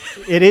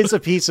it is a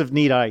piece of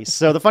neat ice.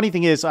 So the funny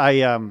thing is,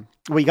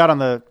 we got on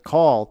the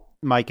call,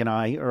 Mike and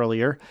I,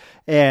 earlier,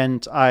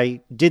 and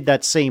I did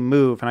that same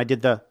move, and I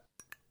did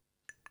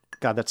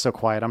God, that's so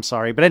quiet. I'm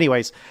sorry. But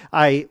anyways,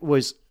 I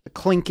was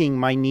clinking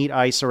my neat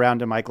ice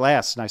around in my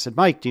glass, and I said,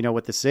 Mike, do you know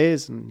what this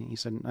is? And he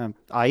said,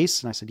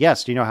 ice. And I said,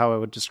 yes. Do you know how I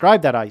would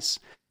describe that ice?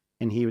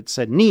 And he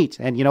said, neat.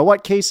 And you know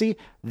what, Casey?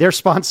 They're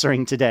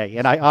sponsoring today.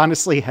 And I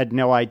honestly had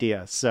no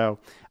idea. So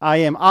I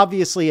am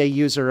obviously a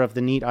user of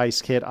the Neat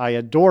Ice Kit. I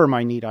adore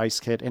my Neat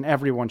Ice Kit, and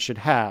everyone should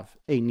have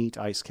a Neat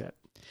Ice Kit.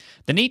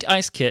 The Neat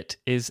Ice Kit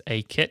is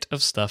a kit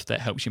of stuff that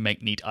helps you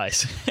make neat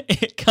ice.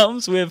 It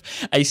comes with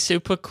a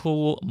super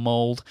cool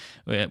mold,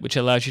 which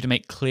allows you to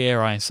make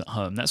clear ice at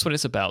home. That's what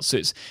it's about. So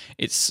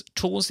it's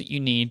tools that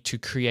you need to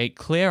create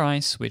clear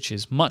ice, which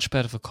is much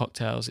better for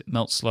cocktails. It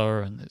melts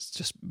slower and it's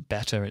just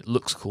better. It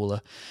looks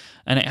cooler.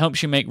 And it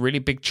helps you make really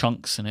big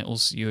chunks. And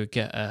you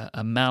get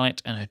a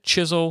mallet and a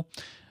chisel,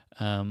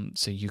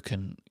 so you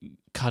can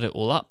cut it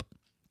all up.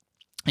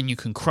 And you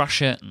can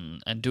crush it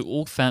and do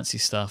all fancy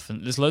stuff.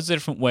 And there's loads of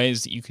different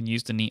ways that you can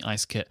use the Neat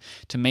Ice Kit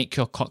to make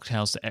your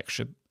cocktails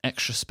extra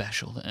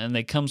special. And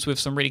it comes with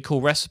some really cool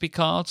recipe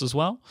cards as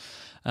well.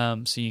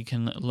 So you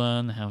can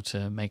learn how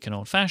to make an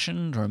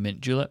old-fashioned or a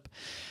mint julep.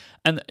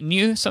 And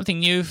something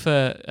new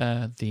for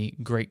the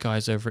great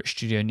guys over at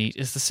Studio Neat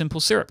is the Simple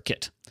Syrup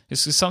Kit.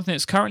 This is something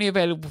that's currently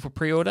available for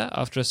pre-order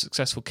after a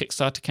successful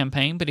Kickstarter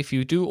campaign. But if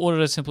you do order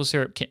the Simple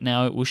Syrup Kit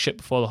now, it will ship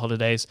before the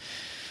holidays.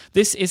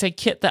 This is a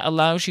kit that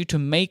allows you to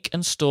make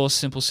and store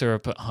simple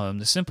syrup at home.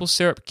 The Simple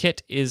Syrup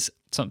Kit is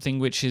something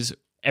which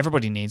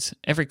everybody needs,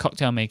 every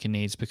cocktail maker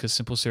needs, because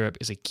simple syrup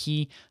is a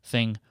key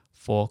thing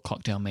for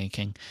cocktail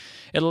making.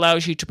 It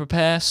allows you to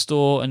prepare,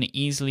 store, and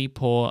easily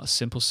pour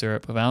simple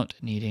syrup without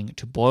needing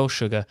to boil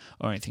sugar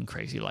or anything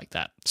crazy like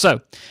that.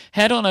 So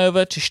head on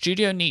over to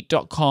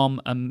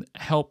studioneat.com and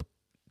help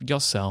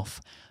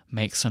yourself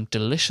make some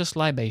delicious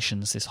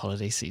libations this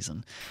holiday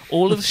season.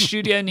 All of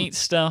Studio Neat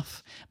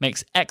stuff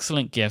makes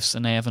excellent gifts,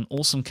 and they have an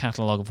awesome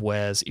catalog of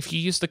wares. If you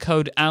use the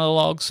code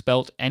ANALOG,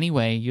 spelt any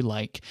way you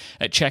like,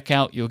 at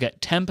checkout, you'll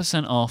get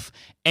 10% off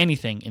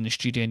anything in the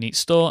Studio Neat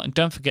store, and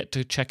don't forget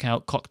to check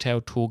out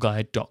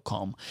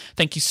cocktailtourguide.com.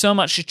 Thank you so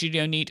much to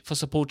Studio Neat for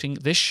supporting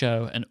this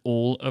show and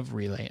all of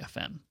Relay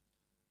FM.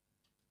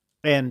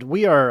 And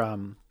we are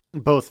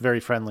both very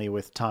friendly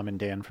with Tom and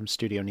Dan from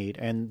Studio Neat,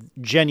 and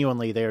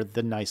genuinely they're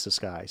the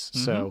nicest guys.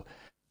 Mm-hmm. So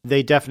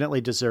they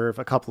definitely deserve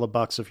a couple of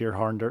bucks of your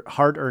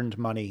hard-earned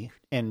money,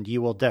 and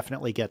you will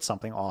definitely get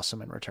something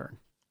awesome in return.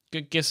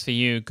 Good gifts for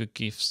you, good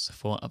gifts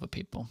for other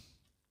people.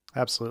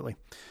 Absolutely.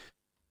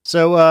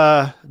 So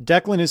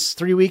Declan is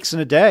 3 weeks in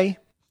a day.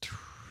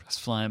 That's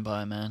flying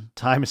by, man.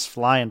 Time is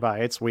flying by.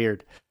 It's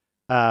weird.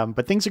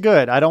 But things are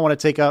good. I don't want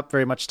to take up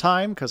very much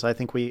time because I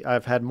think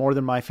I've had more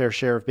than my fair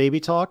share of baby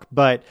talk,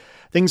 but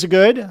things are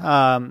good.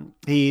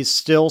 He's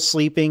still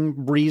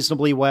sleeping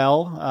reasonably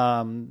well.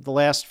 The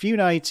last few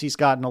nights he's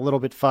gotten a little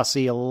bit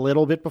fussy, a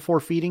little bit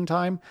before feeding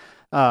time.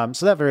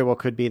 So that very well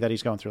could be that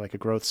he's going through like a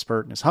growth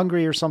spurt and is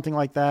hungry or something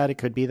like that. It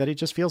could be that he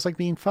just feels like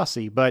being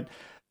fussy, but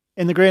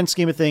in the grand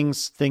scheme of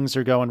things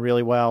are going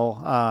really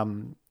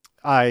well.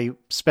 I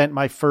spent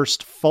my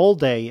first full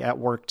day at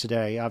work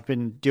today. I've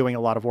been doing a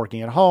lot of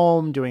working at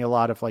home, doing a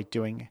lot of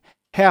doing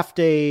half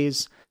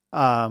days.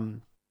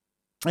 And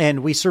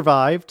we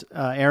survived.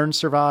 Aaron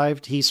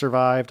survived. He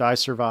survived. I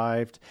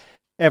survived.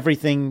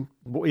 Everything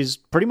is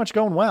pretty much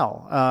going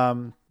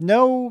well.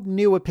 No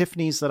new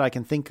epiphanies that I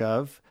can think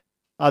of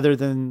other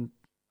than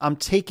I'm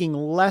taking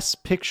less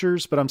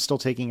pictures, but I'm still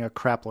taking a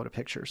crap load of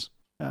pictures.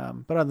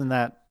 But other than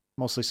that,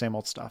 mostly same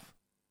old stuff.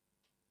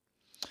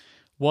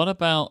 What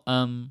about,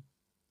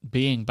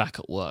 being back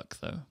at work,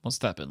 though? What's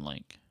that been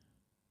like?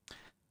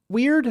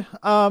 Weird.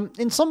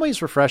 In some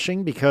ways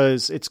refreshing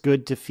because it's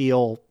good to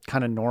feel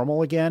kind of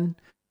normal again.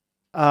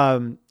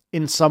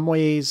 In some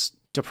ways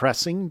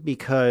depressing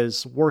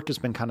because work has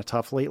been kind of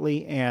tough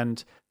lately.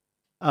 And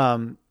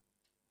I'll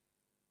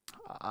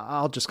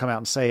just come out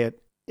and say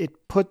it.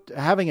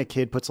 Having a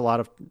kid puts a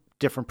lot of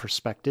different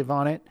perspective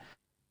on it.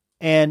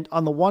 And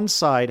on the one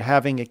side,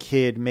 having a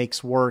kid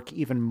makes work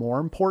even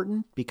more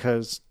important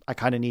because I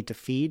kind of need to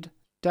feed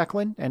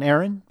Declan and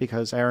Erin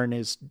because Erin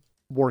is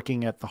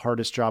working at the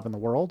hardest job in the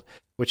world,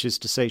 which is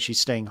to say she's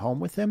staying home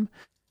with him.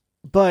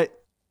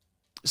 But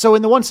so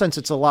in the one sense,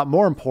 it's a lot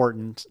more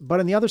important,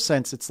 but in the other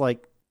sense, it's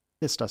like,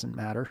 this doesn't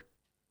matter.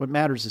 What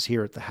matters is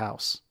here at the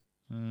house.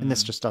 And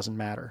this just doesn't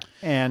matter.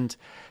 And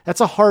that's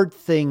a hard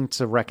thing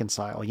to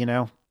reconcile, you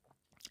know?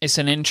 It's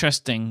an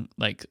interesting,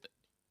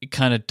 it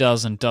kind of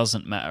does and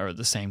doesn't matter at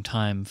the same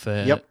time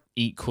for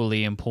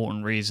equally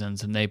important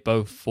reasons, and they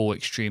both fall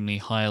extremely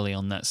highly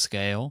on that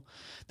scale.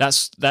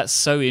 That's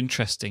so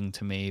interesting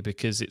to me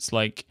because it's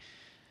like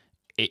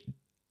it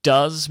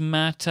does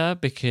matter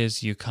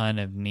because you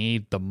kind of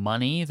need the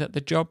money that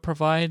the job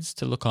provides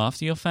to look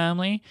after your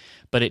family,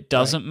 but it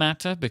doesn't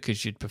matter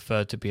because you'd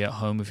prefer to be at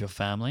home with your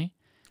family.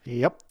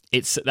 Yep.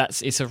 It's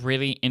a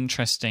really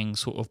interesting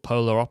sort of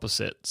polar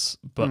opposites,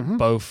 but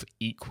both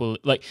equal.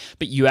 But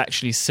you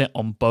actually sit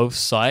on both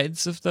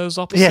sides of those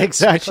opposites, yeah,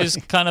 exactly. Which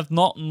is kind of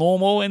not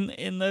normal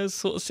in those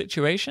sort of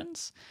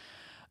situations.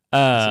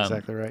 That's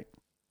exactly right.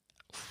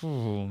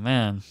 Oh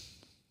man,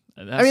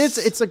 I mean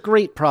it's a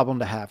great problem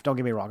to have. Don't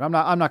get me wrong.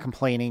 I'm not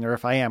complaining, or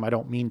if I am, I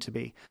don't mean to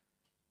be.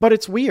 But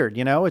it's weird,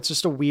 you know. It's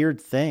just a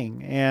weird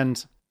thing,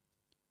 and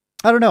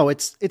I don't know.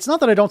 It's not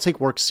that I don't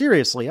take work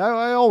seriously.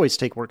 I always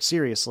take work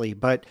seriously,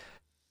 but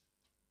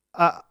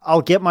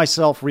I'll get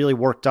myself really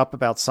worked up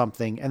about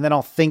something, and then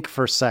I'll think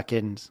for a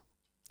second,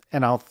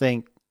 and I'll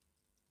think,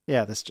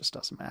 yeah, this just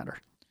doesn't matter.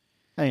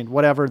 I mean,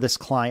 whatever this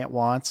client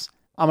wants,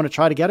 I'm going to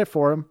try to get it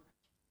for him,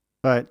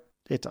 but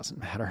it doesn't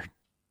matter.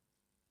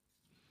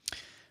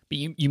 But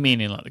you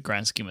mean in the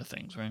grand scheme of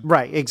things, right?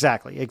 Right,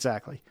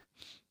 exactly.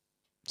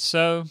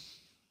 So,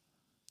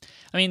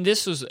 I mean,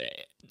 this was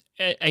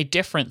a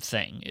different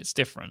thing. It's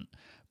different,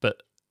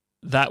 but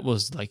that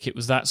was it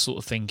was that sort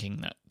of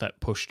thinking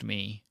that pushed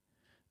me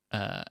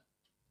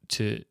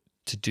to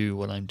do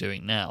what I'm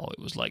doing now. It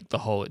was like the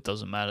whole, it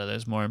doesn't matter,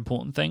 there's more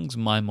important things.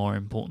 My more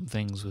important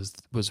things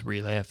was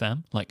Relay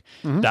FM.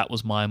 That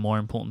was my more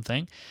important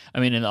thing.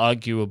 I mean, and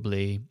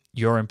arguably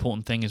your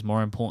important thing is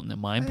more important than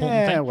my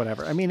important thing.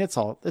 Whatever. I mean, it's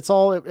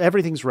all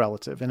everything's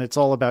relative, and it's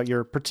all about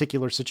your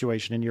particular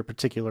situation and your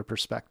particular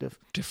perspective.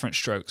 Different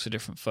strokes for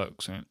different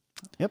folks, right?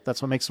 Yep,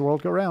 that's what makes the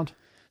world go round.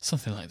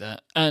 Something like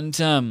that. And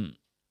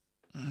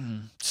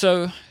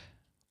so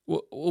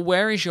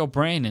where is your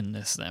brain in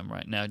this then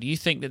right now? Do you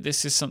think that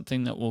this is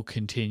something that will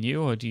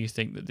continue, or do you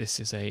think that this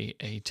is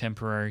a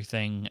temporary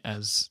thing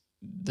as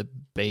the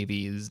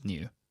baby is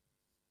new?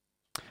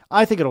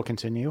 I think it'll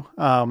continue.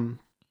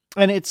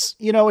 And it's,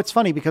 it's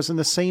funny because in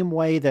the same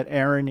way that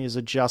Erin is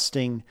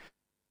adjusting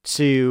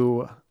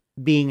to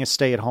being a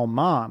stay-at-home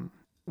mom,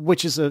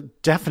 which is a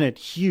definite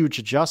huge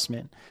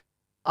adjustment,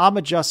 I'm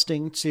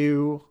adjusting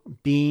to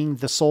being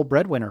the sole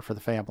breadwinner for the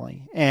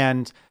family.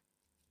 And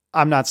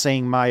I'm not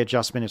saying my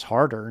adjustment is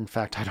harder. In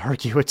fact, I'd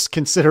argue it's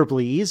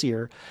considerably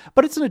easier,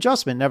 but it's an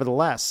adjustment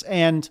nevertheless.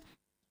 And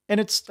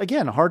it's,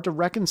 again, hard to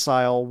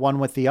reconcile one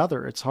with the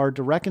other. It's hard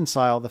to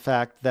reconcile the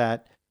fact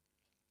that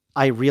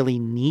I really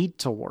need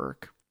to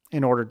work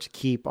in order to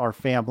keep our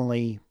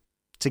family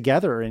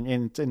together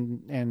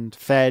and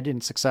fed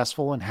and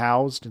successful and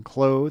housed and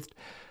clothed.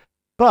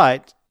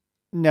 But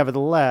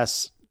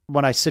nevertheless,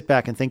 when I sit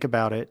back and think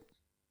about it,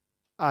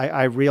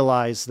 I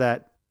realize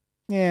that,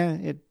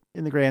 in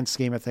the grand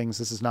scheme of things,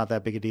 this is not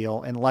that big a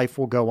deal, and life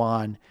will go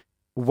on,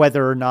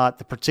 whether or not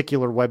the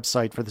particular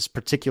website for this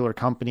particular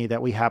company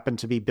that we happen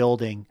to be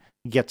building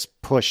gets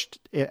pushed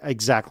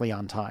exactly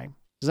on time.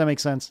 Does that make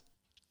sense?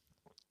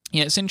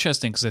 Yeah, it's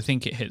interesting because I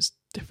think it hits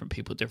different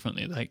people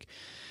differently. Like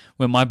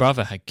when my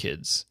brother had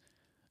kids,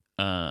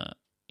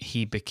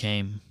 he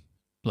became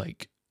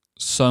like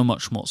so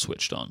much more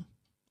switched on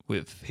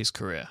with his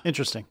career.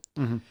 Interesting.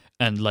 Mm-hmm.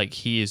 And like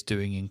he is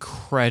doing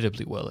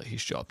incredibly well at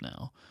his job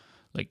now.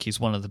 Like he's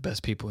one of the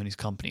best people in his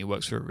company. He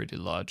works for a really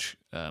large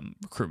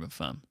recruitment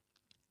firm.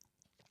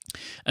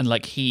 And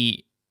like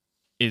he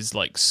is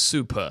like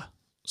super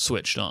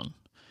switched on.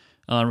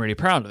 And I'm really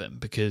proud of him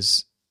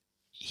because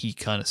he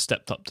kind of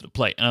stepped up to the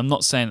plate. And I'm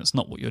not saying that's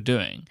not what you're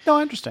doing. No,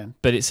 I understand.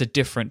 But it's a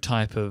different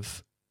type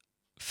of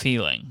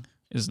feeling,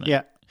 isn't it?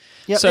 Yeah.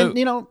 Yeah. So,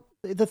 and,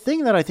 the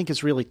thing that I think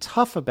is really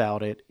tough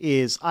about it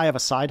is I have a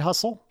side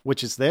hustle,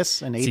 which is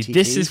this, an ATP. See,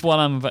 this is what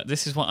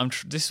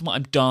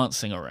I'm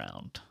dancing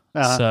around.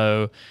 Uh-huh.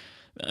 So,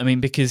 I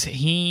mean, because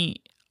and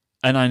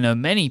I know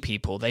many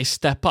people, they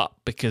step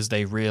up because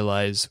they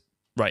realize,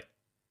 right,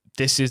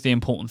 this is the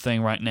important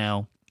thing right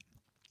now.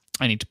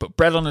 I need to put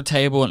bread on the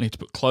table. I need to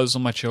put clothes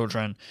on my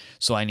children.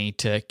 So I need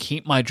to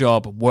keep my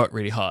job and work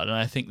really hard. And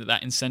I think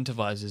that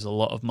incentivizes a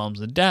lot of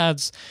mums and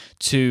dads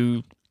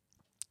to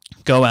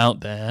go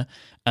out there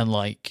and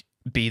like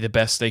be the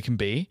best they can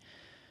be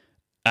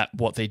at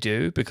what they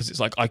do, because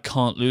it's like, I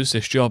can't lose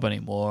this job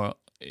anymore.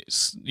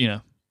 It's,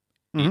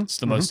 it's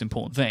the most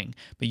important thing.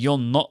 But you're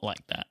not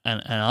like that.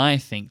 And I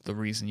think the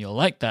reason you're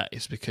like that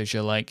is because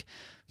you're like,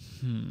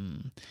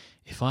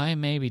 if I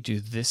maybe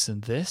do this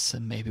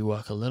and maybe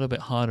work a little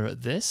bit harder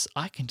at this,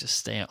 I can just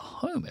stay at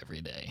home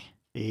every day.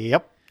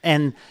 Yep.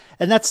 And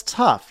that's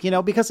tough,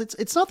 because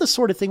it's not the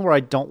sort of thing where I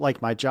don't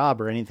like my job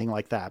or anything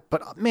like that.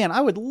 But man, I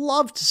would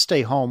love to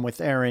stay home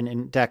with Aaron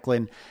and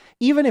Declan,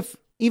 even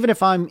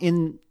if I'm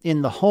in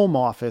the home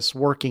office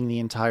working the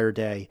entire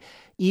day,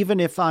 even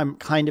if I'm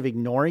kind of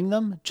ignoring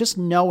them, just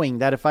knowing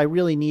that if I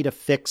really need a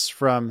fix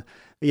from,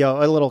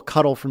 a little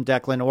cuddle from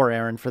Declan or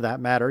Aaron for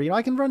that matter,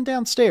 I can run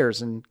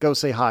downstairs and go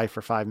say hi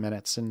for 5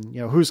 minutes and,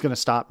 who's going to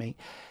stop me?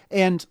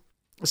 And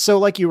so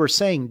like you were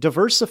saying,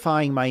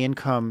 diversifying my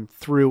income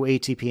through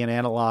ATP and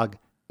Analog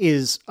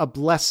is a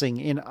blessing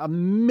in a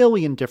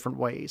million different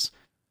ways.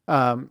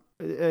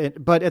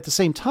 But at the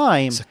same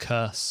time, it's a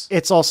curse.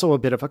 It's also a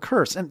bit of a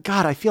curse. And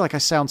God, I feel like I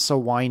sound so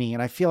whiny,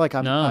 and I feel like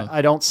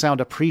I don't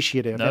sound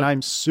appreciative. Nope. And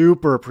I'm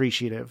super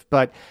appreciative,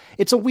 but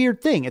it's a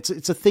weird thing. It's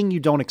a thing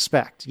you don't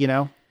expect,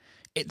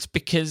 It's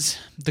because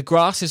the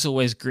grass is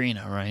always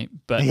greener, right?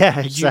 But yeah,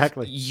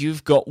 exactly.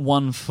 You've got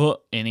 1 foot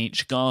in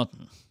each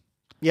garden.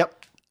 Yep.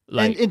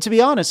 And to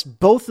be honest,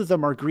 both of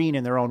them are green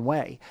in their own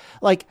way.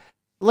 Like,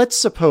 let's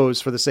suppose,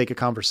 for the sake of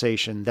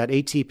conversation, that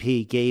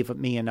ATP gave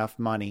me enough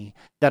money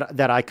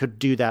that I could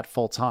do that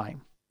full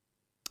time.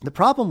 The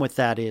problem with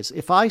that is,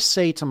 if I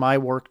say to my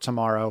work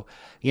tomorrow,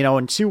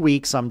 in 2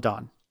 weeks, I'm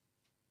done.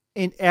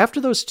 And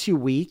after those 2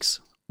 weeks,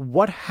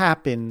 what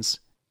happens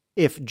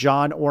if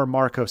John or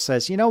Marco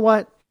says, you know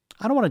what?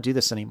 I don't want to do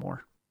this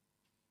anymore.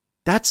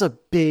 That's a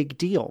big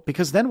deal,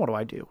 because then what do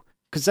I do?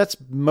 Because that's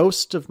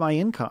most of my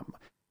income.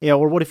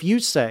 Or what if you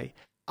say,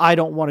 I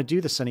don't want to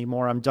do this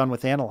anymore, I'm done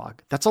with Analog?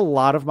 That's a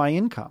lot of my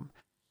income.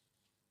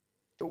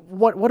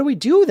 What do we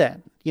do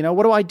then?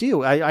 What do I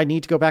do? I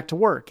need to go back to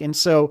work. And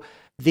so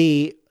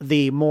the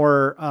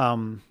more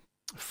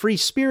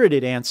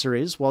free-spirited answer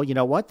is, well, you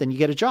know what? Then you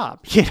get a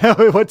job.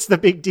 What's the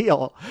big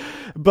deal?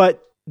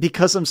 But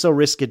because I'm so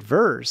risk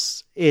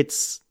adverse,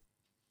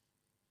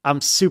 I'm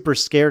super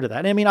scared of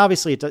that. I mean,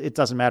 obviously it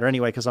doesn't matter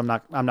anyway, because I'm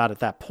not at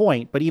that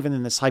point. But even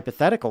in this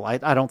hypothetical, I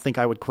don't think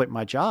I would quit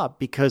my job,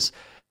 because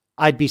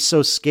I'd be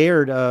so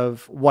scared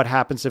of what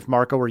happens if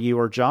Marco or you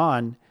or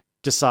John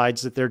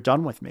decides that they're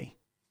done with me.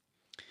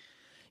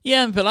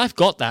 Yeah, but I've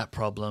got that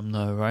problem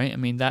though, right? I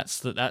mean, that's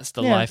the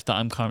life that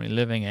I'm currently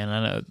living in.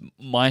 I know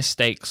my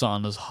stakes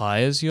aren't as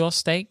high as your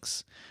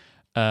stakes,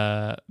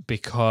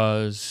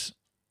 because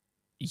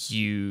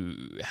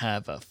you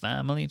have a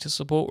family to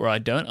support where I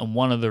don't. And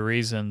one of the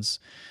reasons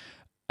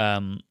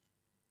that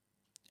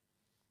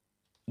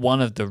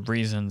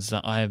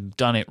I've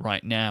done it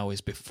right now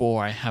is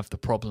before I have the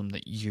problem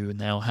that you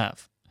now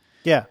have.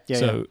 Yeah.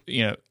 So,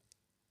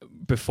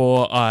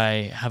 before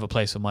I have a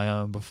place of my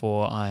own,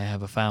 before I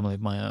have a family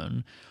of my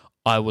own,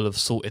 I will have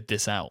sorted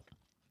this out.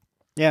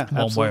 Yeah,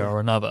 one absolutely. way or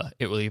another.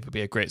 It will either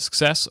be a great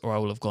success, or I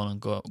will have gone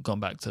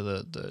back to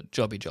the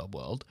jobby job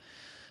world.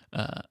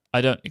 I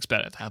don't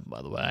expect it to happen,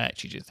 by the way. I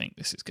actually do think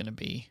this is going to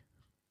be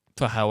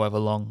for however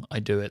long I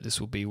do it, this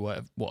will be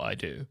what I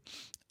do.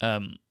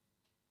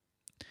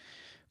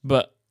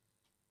 But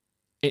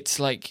it's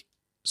like,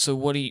 so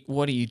what do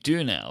you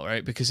do now,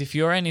 right? Because if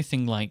you're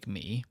anything like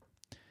me,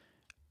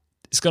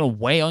 it's going to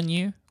weigh on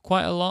you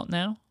quite a lot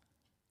now.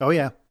 Oh,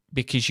 yeah.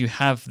 Because you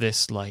have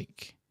this,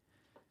 like,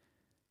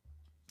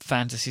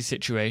 fantasy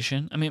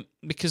situation. I mean,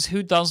 because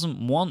who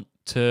doesn't want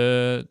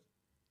to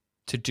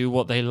do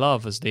what they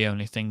love as the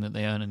only thing that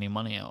they earn any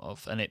money out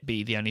of, and it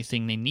be the only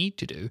thing they need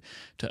to do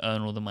to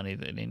earn all the money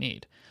that they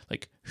need?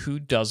 Like, who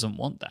doesn't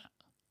want that?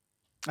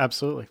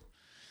 Absolutely.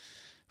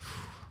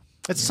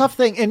 It's a tough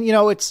thing. And,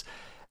 it's,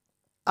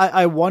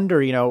 I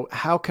wonder,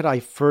 how could I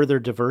further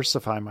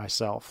diversify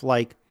myself?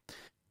 Like,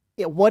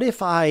 what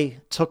if I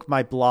took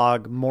my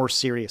blog more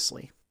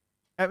seriously?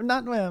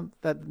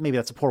 Maybe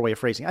that's a poor way of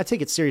phrasing it. I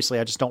take it seriously.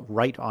 I just don't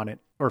write on it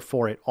or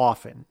for it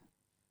often.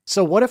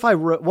 So what if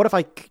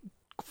I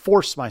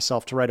force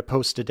myself to write a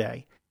post a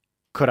day?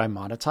 Could I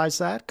monetize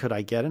that? Could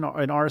I get an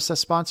RSS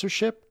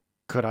sponsorship?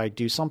 Could I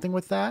do something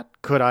with that?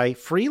 Could I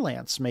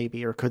freelance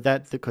maybe, or could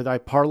I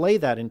parlay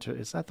that into?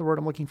 Is that the word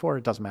I'm looking for?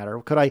 It doesn't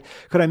matter. Could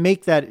I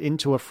make that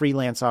into a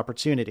freelance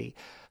opportunity?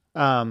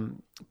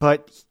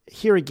 But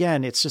here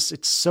again,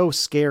 it's so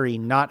scary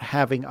not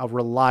having a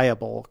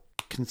reliable,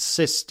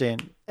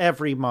 consistent,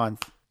 every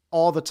month,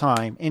 all the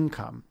time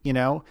income.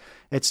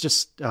 It's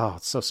just,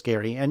 it's so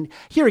scary. And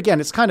here again,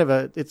 it's kind of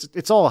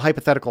it's all a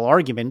hypothetical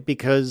argument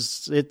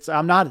because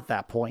I'm not at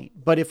that point.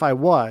 But if I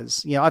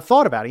was, I've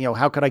thought about it,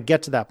 how could I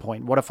get to that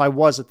point? What if I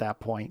was at that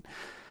point?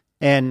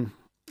 And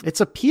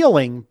it's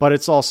appealing, but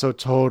it's also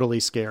totally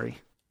scary.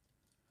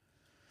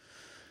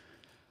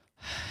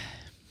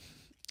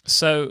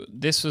 So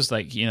this was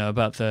like,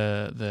 about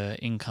the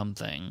income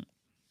thing,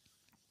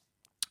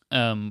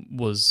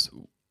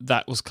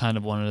 that was kind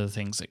of one of the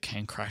things that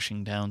came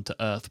crashing down to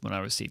earth when I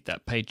received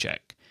that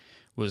paycheck,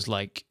 was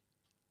like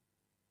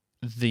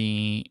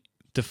the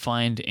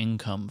defined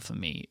income for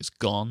me is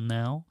gone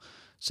now.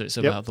 So it's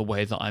about the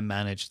way that I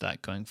manage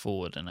that going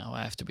forward, and how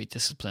I have to be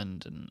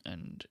disciplined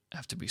and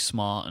have to be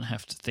smart and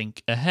have to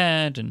think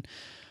ahead and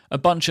a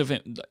bunch of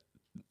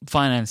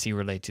financy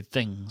related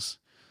things.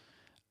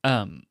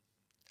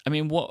 I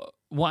mean,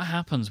 what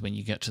happens when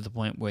you get to the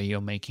point where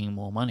you're making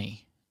more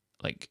money?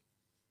 Like,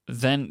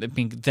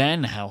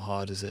 then how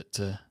hard is it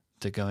to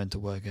go into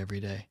work every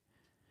day?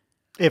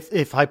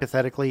 If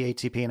hypothetically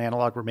ATP and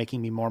Analog were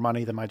making me more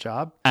money than my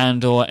job,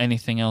 and or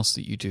anything else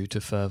that you do to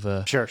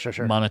further sure.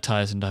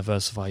 monetize and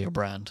diversify your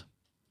brand.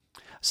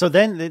 So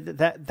then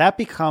that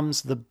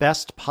becomes the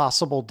best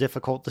possible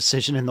difficult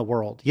decision in the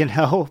world,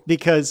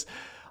 because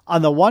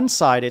on the one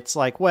side, it's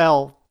like,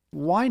 well,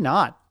 why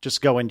not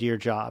just go into your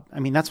job? I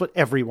mean, that's what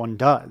everyone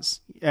does.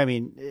 I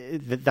mean,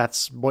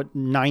 that's what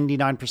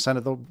 99%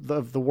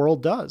 of the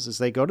world does, is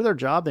they go to their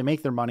job, they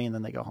make their money, and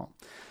then they go home.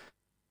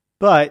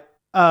 But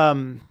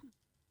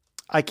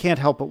I can't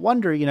help but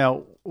wonder,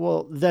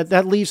 well,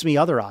 that leaves me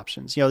other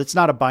options. It's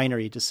not a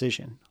binary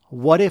decision.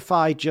 What if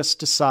I just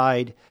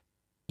decide,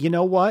 you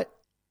know what?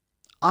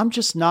 I'm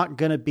just not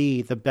going to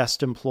be the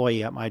best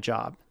employee at my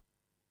job.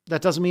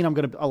 That doesn't mean I'm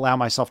going to allow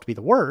myself to be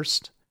the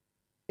worst.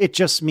 It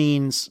just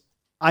means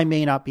I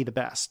may not be the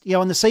best.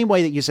 In the same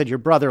way that you said your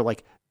brother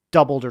like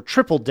doubled or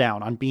tripled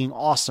down on being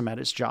awesome at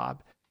his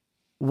job.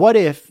 What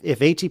if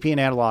ATP and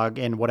Analog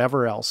and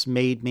whatever else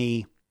made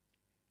me,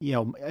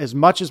 as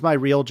much as my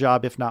real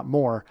job, if not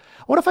more?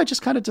 What if I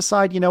just kind of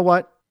decide, you know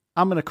what?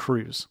 I'm going to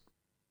cruise.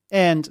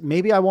 And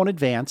maybe I won't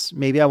advance.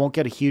 Maybe I won't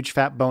get a huge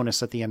fat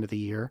bonus at the end of the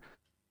year.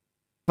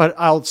 But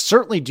I'll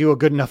certainly do a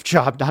good enough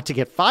job not to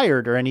get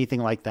fired or anything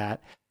like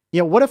that.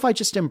 What if I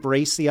just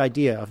embrace the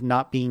idea of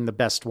not being the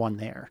best one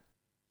there?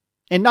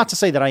 And not to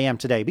say that I am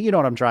today, but you know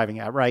what I'm driving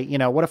at, right?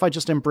 What if I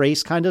just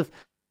embrace kind of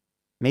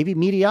maybe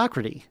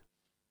mediocrity?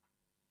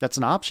 That's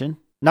an option.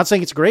 Not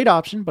saying it's a great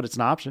option, but it's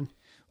an option.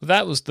 Well,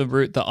 that was the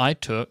route that I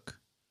took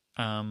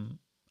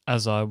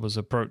as I was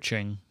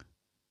approaching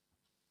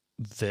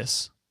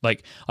this.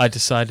 Like, I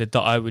decided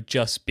that I would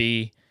just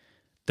be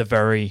the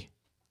very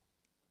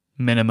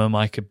minimum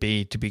I could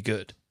be to be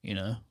good.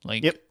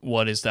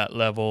 What is that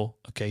level?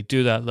 Okay,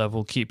 do that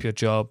level, keep your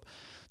job,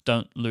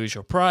 don't lose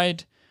your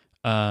pride,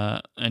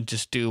 and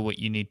just do what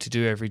you need to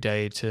do every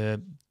day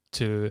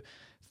to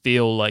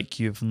feel like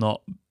you've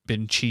not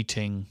been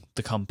cheating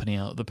the company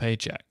out of the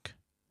paycheck.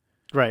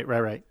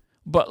 Right.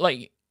 But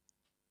like,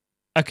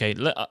 okay,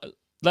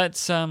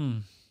 let's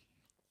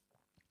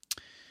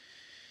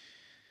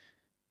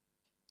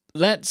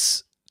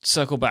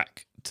circle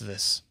back to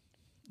this.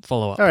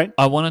 Follow up. All right.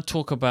 I want to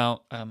talk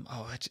about,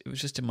 it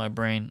was just in my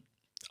brain.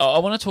 I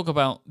want to talk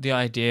about the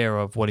idea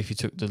of what if you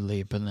took the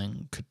leap and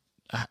then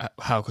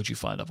how could you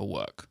find other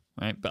work,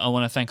 right? But I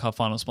want to thank our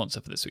final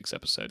sponsor for this week's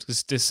episode,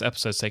 because this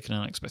episode's taken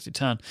an unexpected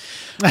turn.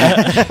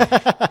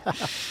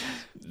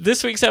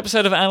 This week's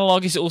episode of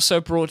Analog is also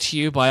brought to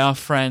you by our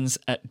friends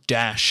at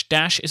Dash.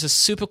 Dash is a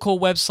super cool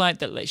website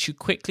that lets you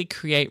quickly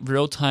create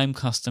real-time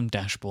custom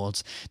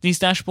dashboards. These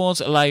dashboards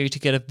allow you to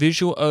get a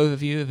visual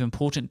overview of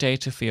important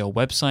data for your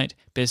website,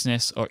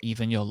 business, or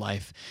even your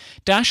life.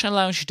 Dash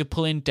allows you to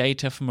pull in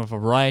data from a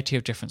variety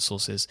of different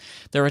sources.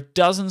 There are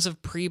dozens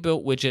of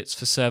pre-built widgets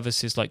for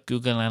services like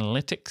Google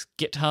Analytics,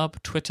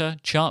 GitHub, Twitter,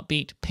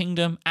 Chartbeat,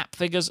 Pingdom,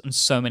 AppFigures, and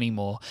so many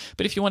more.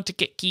 But if you want to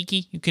get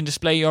geeky, you can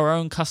display your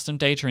own custom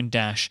data in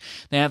Dash.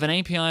 They have an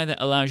API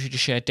that allows you to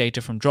share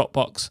data from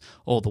Dropbox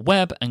or the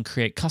web and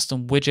create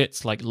custom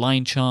widgets like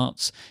line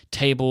charts,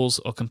 tables,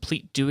 or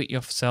complete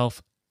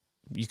do-it-yourself.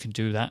 You can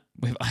do that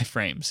with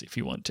iframes if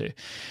you want to.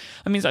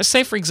 I mean,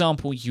 say for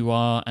example, you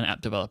are an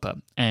app developer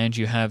and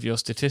you have your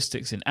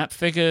statistics in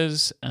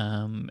AppFigures,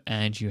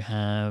 and you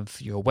have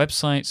your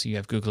website, so you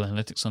have Google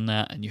Analytics on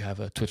that, and you have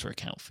a Twitter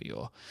account for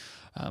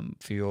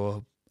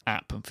your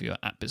app and for your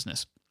app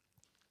business.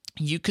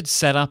 You could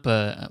set up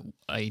a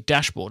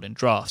dashboard in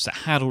Drafts that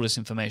had all this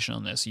information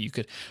on there. So you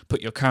could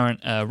put your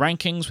current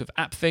rankings with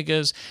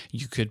AppFigures.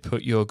 You could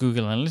put your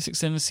Google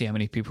Analytics in and see how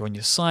many people are on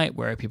your site,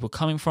 where are people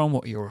coming from,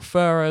 what are your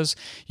referrers.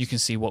 You can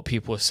see what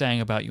people are saying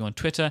about you on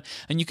Twitter.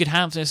 And you could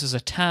have this as a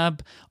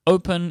tab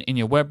open in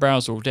your web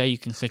browser all day. You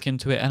can click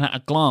into it and at a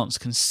glance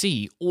can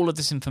see all of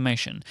this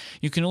information.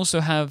 You can also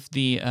have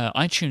the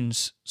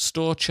iTunes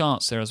store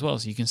charts there as well,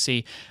 so you can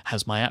see,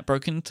 has my app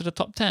broken into the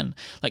top 10?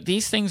 Like,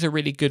 these things are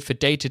really good for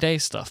day-to-day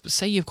stuff, but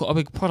say you've got a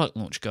big product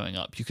launch going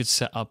up, you could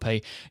set up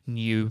a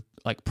new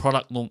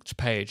product launch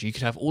page. You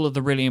could have all of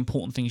the really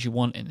important things you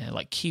want in there,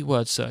 like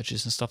keyword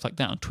searches and stuff like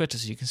that on Twitter,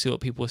 so you can see what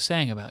people are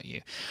saying about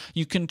you.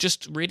 You can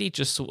just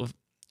sort of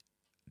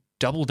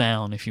double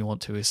down, if you want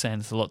to, is saying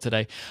this a lot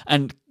today,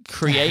 and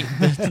create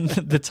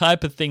the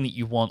type of thing that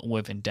you want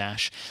within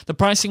Dash. The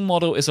pricing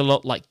model is a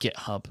lot like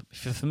GitHub.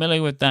 If you're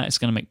familiar with that, it's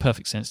going to make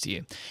perfect sense to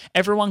you.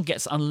 Everyone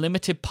gets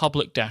unlimited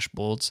public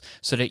dashboards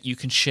so that you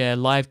can share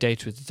live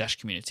data with the Dash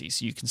community.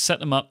 So you can set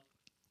them up.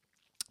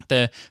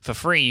 They're for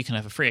free. You can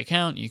have a free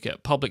account. You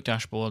get public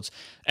dashboards.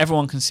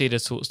 Everyone can see the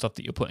sort of stuff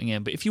that you're putting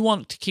in. But if you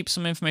want to keep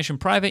some information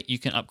private, you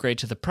can upgrade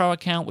to the Pro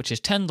account, which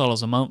is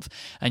 $10 a month,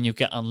 and you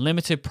get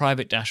unlimited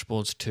private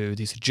dashboards too.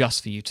 These are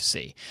just for you to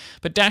see.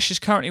 But Dash is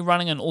currently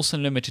running an also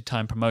limited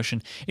time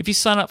promotion. If you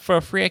sign up for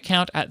a free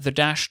account at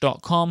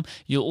thedash.com,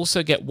 you'll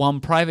also get one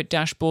private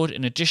dashboard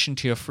in addition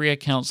to your free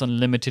account's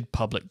unlimited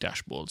public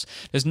dashboards.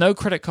 There's no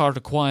credit card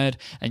required,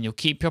 and you'll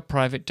keep your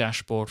private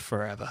dashboard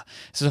forever.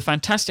 This is a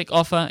fantastic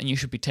offer, and you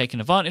should be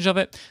taking advantage of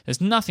it. There's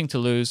nothing to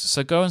lose,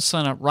 so go and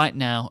sign up right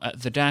now at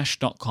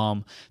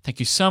thedash.com. Thank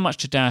you so much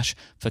to Dash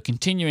for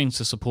continuing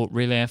to support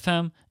Relay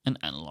FM and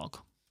Analog.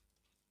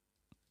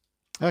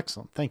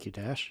 Excellent. Thank you,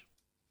 Dash.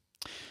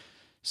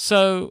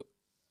 So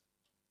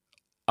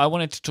I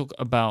wanted to talk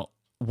about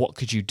what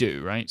could you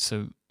do, right?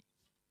 So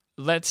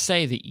let's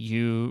say that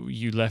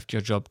you left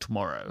your job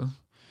tomorrow.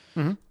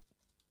 Mm-hmm.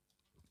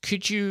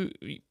 Could you,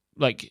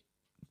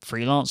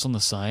 freelance on the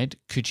side?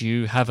 Could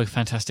you have a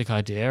fantastic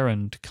idea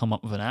and come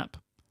up with an app?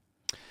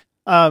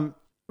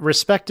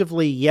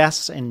 Respectively,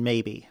 yes and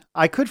maybe.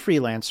 I could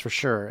freelance for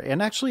sure.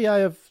 And actually, I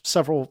have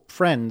several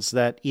friends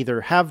that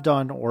either have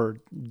done or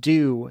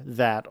do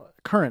that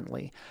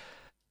currently.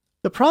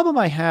 The problem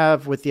I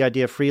have with the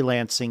idea of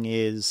freelancing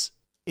is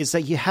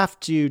that you have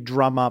to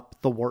drum up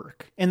the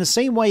work. In the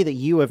same way that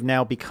you have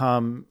now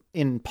become,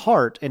 in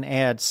part, an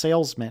ad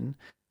salesman,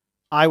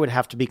 I would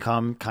have to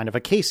become kind of a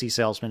Casey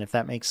salesman, if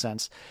that makes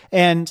sense.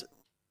 And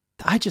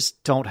I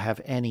just don't have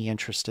any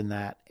interest in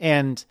that.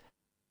 And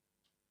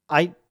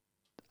I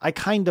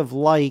kind of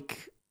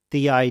like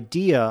the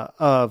idea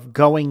of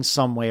going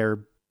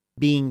somewhere,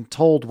 being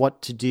told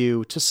what to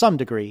do to some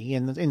degree,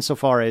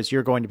 insofar as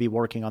you're going to be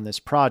working on this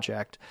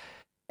project,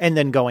 and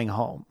then going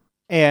home.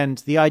 And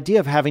the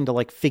idea of having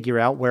to figure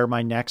out where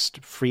my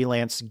next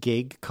freelance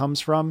gig comes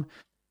from,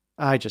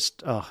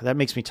 that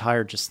makes me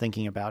tired just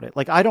thinking about it.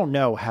 I don't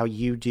know how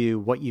you do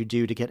what you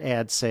do to get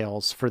ad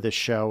sales for this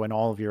show and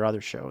all of your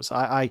other shows.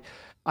 I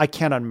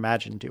cannot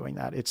imagine doing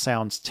that. It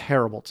sounds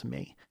terrible to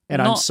me.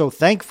 And I'm so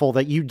thankful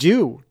that you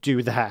do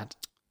that.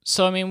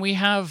 So, I mean, we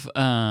have,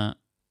 I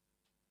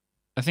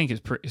think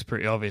it's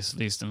pretty obvious, at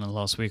least in the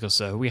last week or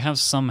so, we have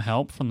some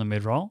help from the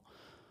mid-roll.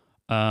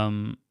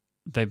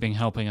 They've been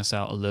helping us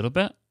out a little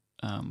bit.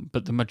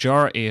 But the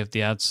majority of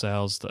the ad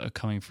sales that are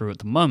coming through at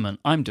the moment,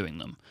 I'm doing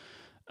them.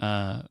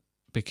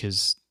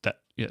 Because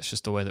it's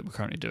just the way that we're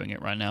currently doing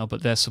it right now,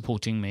 but they're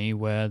supporting me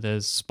where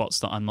there's spots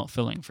that I'm not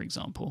filling, for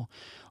example,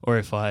 or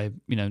if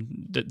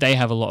they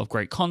have a lot of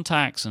great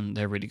contacts and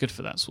they're really good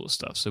for that sort of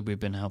stuff. So we've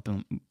been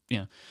helping,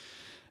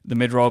 the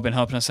mid-roll have been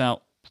helping us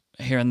out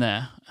here and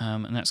there,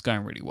 and that's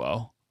going really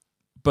well.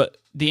 But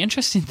the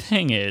interesting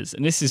thing is,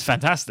 and this is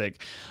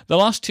fantastic, the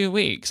last 2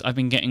 weeks I've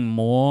been getting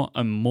more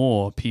and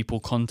more people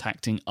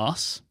contacting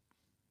us.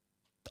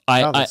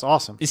 That's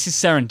awesome. This is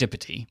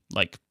serendipity.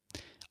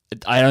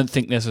 I don't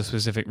think there's a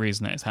specific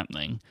reason that it's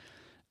happening,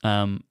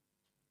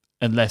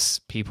 unless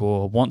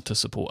people want to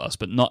support us.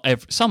 But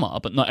some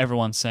are, but not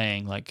everyone's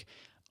saying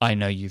I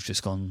know you've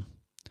just gone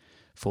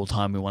full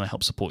time. We want to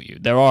help support you.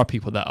 There are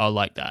people that are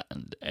like that,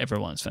 and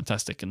everyone's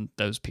fantastic, and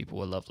those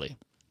people are lovely.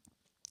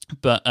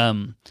 But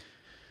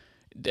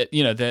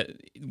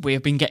we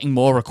have been getting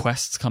more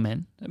requests come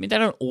in. I mean, they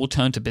don't all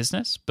turn to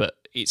business, but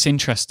it's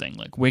interesting.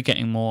 Like, we're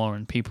getting more,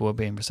 and people are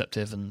being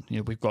receptive, and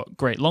we've got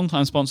great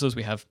long-time sponsors.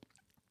 We have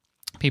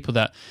people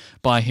that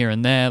buy here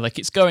and there. Like,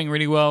 it's going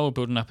really well. We're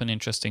building up an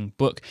interesting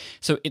book.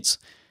 So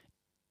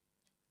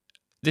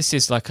this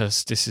is like a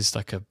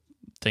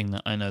thing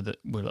that I know that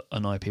will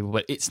annoy people,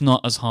 but it's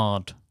not as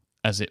hard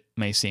as it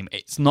may seem.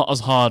 It's not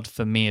as hard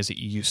for me as it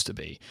used to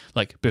be,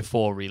 like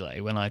before Relay,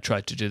 when I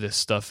tried to do this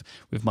stuff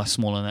with my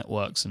smaller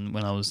networks and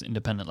when I was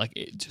independent. Like,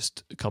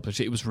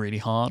 it was really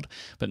hard.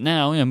 But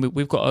now,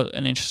 we've got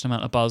an interesting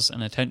amount of buzz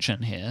and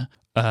attention here.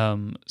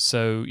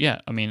 So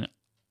yeah, I mean,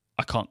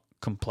 I can't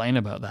complain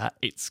about that.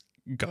 It's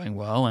going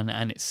well,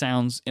 and it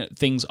sounds,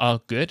 things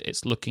are good.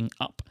 It's looking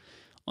up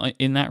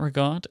in that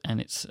regard, and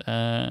it's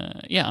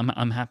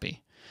I'm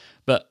happy.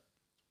 But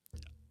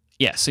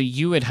yeah, so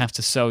you would have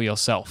to sell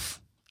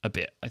yourself a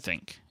bit, I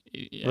think.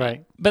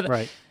 Right. But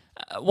right.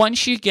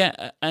 Once you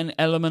get an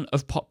element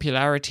of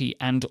popularity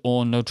and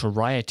or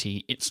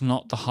notoriety, it's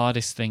not the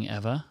hardest thing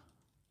ever.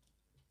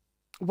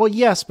 Well,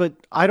 yes, but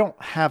I don't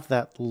have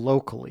that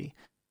locally.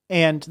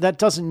 And that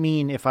doesn't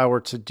mean if I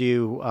were to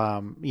do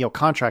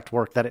contract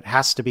work that it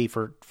has to be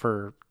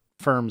for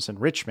firms in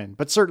Richmond,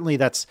 but certainly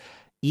that's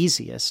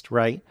easiest,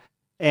 right?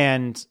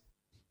 And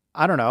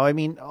I don't know. I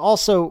mean,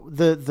 also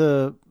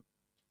the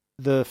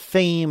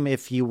fame,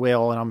 if you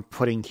will, and I'm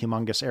putting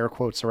humongous air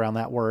quotes around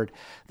that word,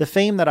 the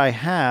fame that I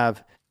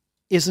have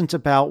isn't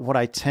about what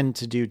I tend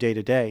to do day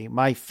to day.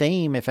 My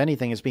fame, if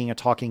anything, is being a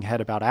talking head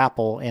about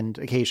Apple and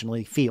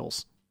occasionally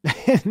feels.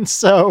 And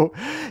so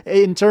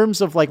in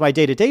terms of like my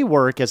day-to-day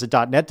work as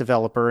a .NET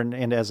developer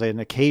and as an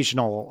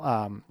occasional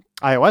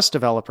iOS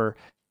developer,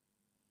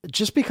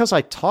 just because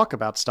I talk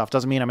about stuff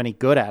doesn't mean I'm any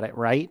good at it,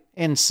 right?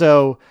 And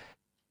so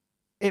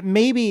it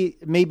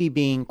maybe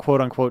being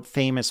quote unquote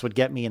famous would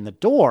get me in the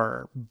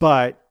door,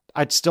 but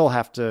I'd still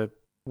have to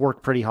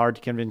work pretty hard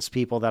to convince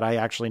people that I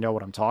actually know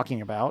what I'm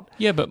talking about.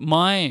 Yeah, but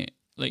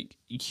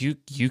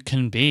you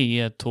can be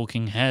a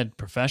talking head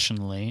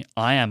professionally.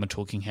 I am a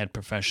talking head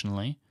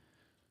professionally.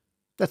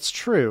 That's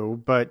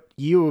true, but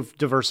you've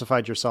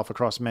diversified yourself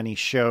across many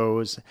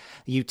shows.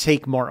 You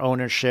take more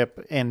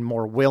ownership and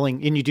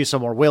you do so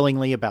more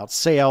willingly about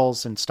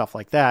sales and stuff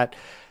like that.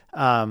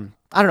 I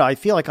don't know. I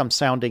feel like I'm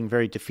sounding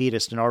very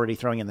defeatist and already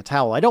throwing in the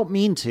towel. I don't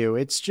mean to.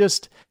 It's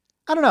just,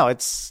 I don't know.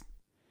 It's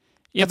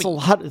a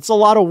lot. It's a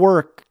lot of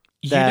work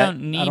that I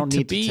don't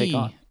need to take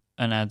on.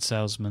 An ad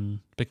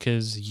salesman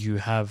because you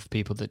have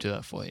people that do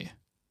that for you.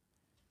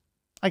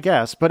 I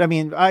guess, but I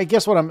mean, I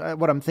guess what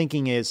I'm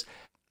thinking is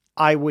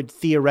I would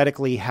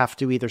theoretically have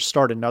to either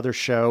start another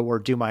show or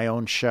do my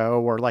own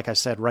show, or like I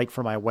said, write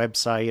for my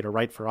website or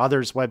write for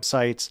others'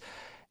 websites.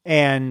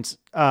 And,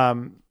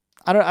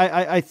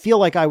 I feel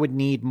like I would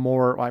need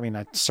more. I mean,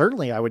 I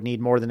would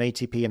need more than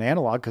ATP and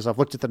Analog because I've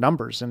looked at the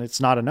numbers and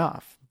it's not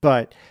enough.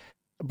 But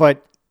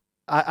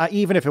I,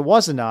 even if it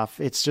was enough,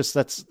 it's just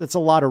that's a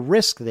lot of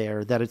risk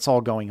there that it's all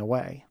going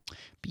away.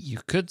 But you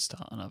could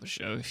start another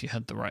show if you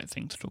had the right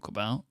thing to talk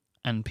about,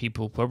 and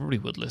people probably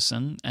would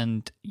listen,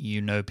 and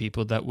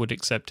people that would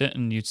accept it,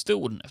 and you still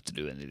wouldn't have to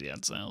do any of the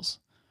ad sales.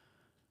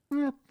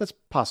 Yeah, that's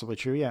possibly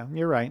true. Yeah,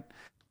 you're right.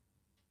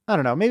 I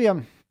don't know. Maybe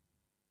I'm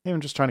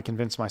just trying to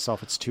convince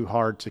myself it's too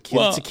hard to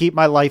keep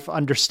my life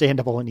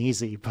understandable and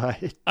easy.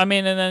 But I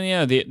mean, and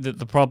then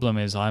the problem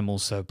is I'm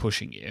also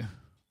pushing you.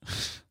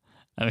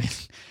 I mean,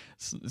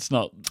 it's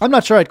not. I'm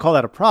not sure I'd call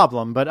that a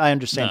problem, but I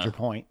understand your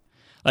point.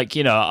 Like,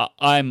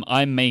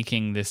 I'm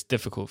making this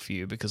difficult for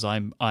you because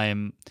I'm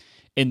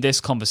in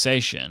this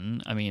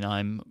conversation. I mean,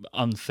 I'm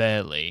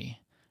unfairly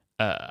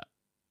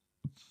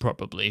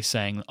probably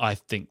saying I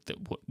think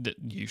that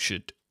you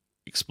should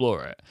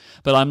explore it.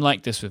 But I'm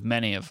like this with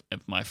many of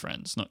my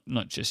friends,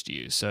 not just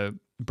you. So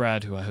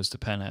Brad, who I host the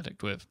Pen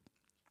Addict with,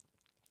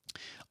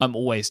 I'm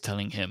always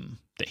telling him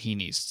that he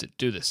needs to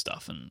do this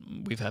stuff.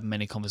 And we've had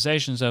many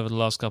conversations over the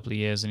last couple of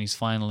years, and he's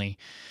finally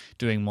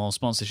doing more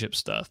sponsorship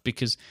stuff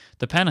because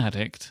the Pen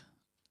Addict,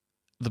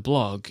 the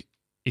blog,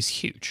 is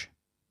huge.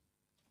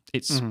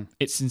 It's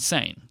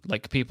insane.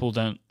 Like, people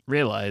don't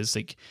realize,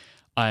 like,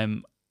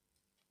 I'm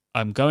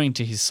going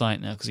to his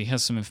site now because he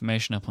has some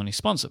information up on his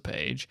sponsor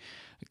page,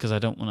 because I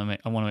want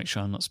to make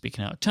sure I'm not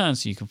speaking out of turn,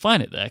 so you can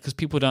find it there, because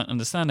people don't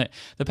understand it.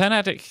 The Pen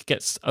Addict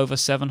gets over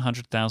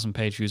 700,000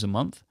 page views a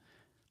month.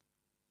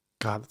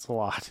 God, that's a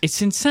lot. It's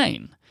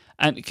insane.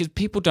 And because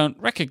people don't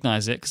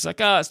recognize it, because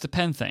it's the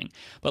pen thing.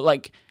 But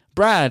like,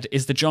 Brad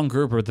is the John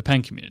Gruber of the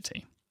pen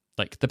community.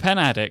 Like, the Pen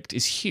Addict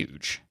is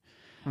huge.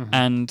 Mm-hmm.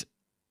 And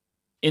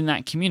in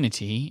that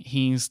community,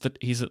 he's at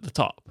the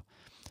top.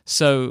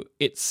 So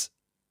it's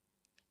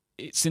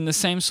in the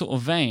same sort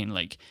of vein.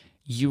 Like,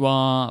 you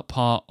are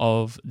part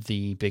of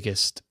the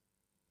biggest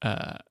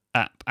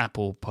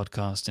Apple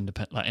podcast,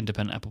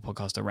 independent Apple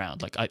podcast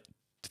around. Like, I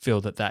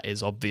feel that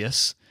is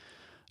obvious.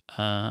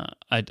 I'm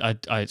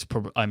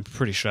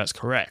pretty sure that's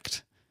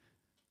correct,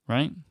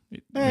 right?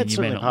 It's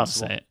certainly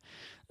possible. Say it.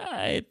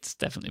 It's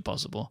definitely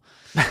possible.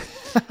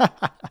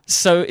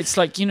 So it's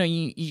like,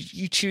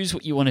 you choose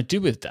what you want to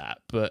do with that,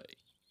 but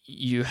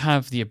you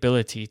have the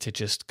ability to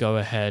just go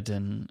ahead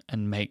and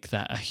make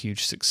that a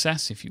huge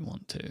success if you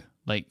want to.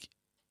 Like,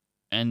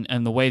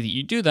 and the way that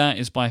you do that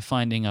is by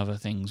finding other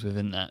things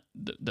within that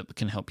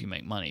can help you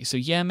make money. So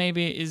yeah,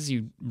 maybe it is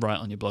you write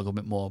on your blog a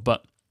bit more,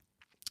 but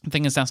the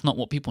thing is that's not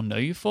what people know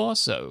you for.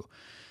 So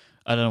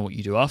I don't know what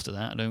you do after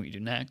that. I don't know what you do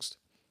next.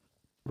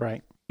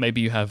 Right.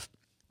 Maybe you have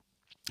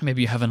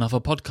another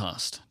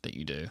podcast that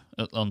you do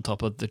on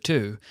top of the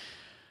two.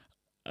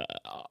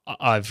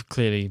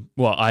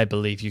 I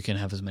believe you can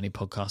have as many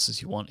podcasts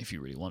as you want if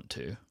you really want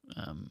to.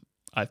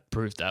 I've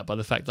proved that by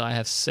the fact that I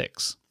have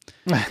 6.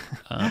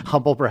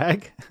 Humble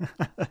brag.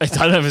 I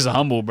don't know if it's a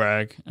humble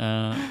brag.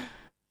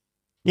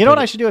 You know what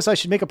I should do is I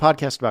should make a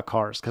podcast about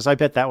cars, because I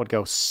bet that would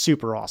go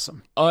super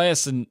awesome. Oh,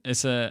 yes,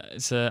 it's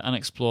a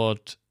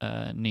unexplored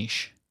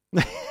niche.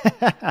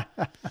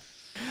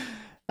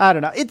 I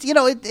don't know.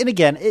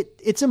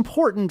 It's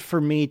important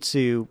for me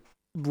to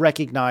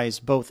recognize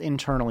both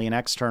internally and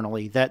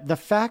externally that the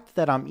fact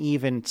that I'm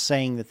even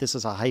saying that this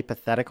is a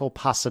hypothetical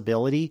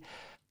possibility.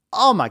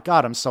 Oh my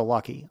God, I'm so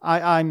lucky.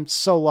 I'm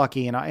so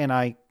lucky, and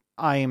I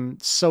am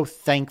so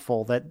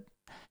thankful that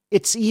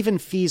it's even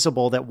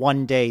feasible that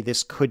one day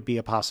this could be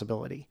a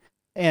possibility.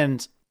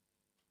 And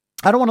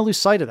I don't want to lose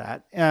sight of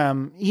that.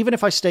 Even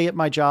if I stay at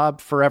my job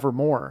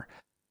forevermore,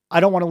 I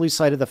don't want to lose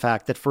sight of the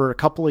fact that for a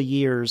couple of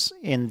years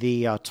in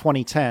the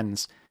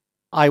 2010s,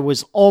 I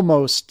was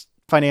almost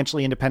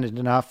financially independent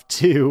enough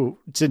to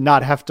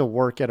not have to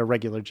work at a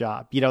regular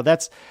job.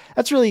 That's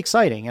really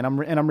exciting, and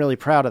I'm really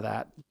proud of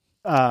that.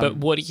 But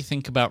what do you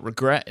think about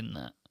regret in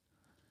that?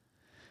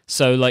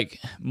 So, like,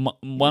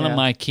 one of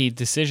my key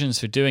decisions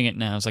for doing it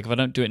now is, like, if I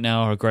don't do it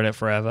now, I'll regret it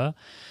forever.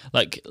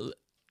 Like,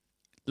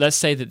 let's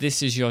say that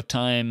this is your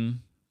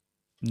time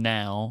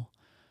now.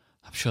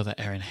 I'm sure that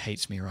Erin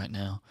hates me right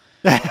now.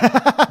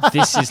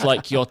 This is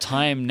like your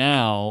time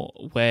now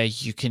where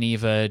you can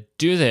either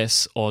do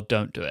this or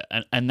don't do it.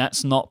 And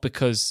that's not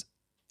because,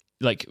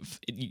 like,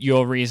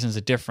 your reasons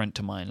are different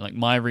to mine. Like,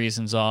 my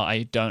reasons are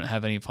I don't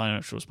have any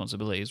financial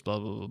responsibilities, blah,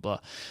 blah, blah, blah.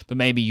 But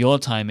maybe your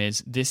time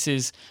is, this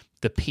is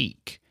the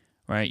peak,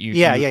 right?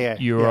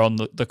 You're on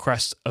the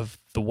crest of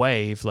the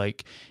wave.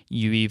 Like,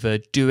 you either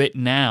do it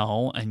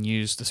now and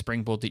use the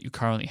springboard that you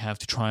currently have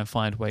to try and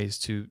find ways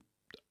to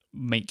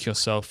make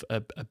yourself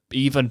a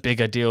even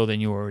bigger deal than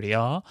you already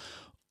are,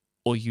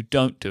 or you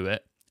don't do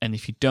it. And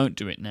if you don't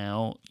do it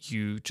now,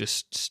 you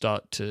just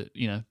start to,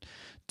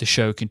 the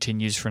show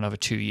continues for another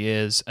 2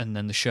 years, and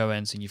then the show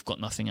ends and you've got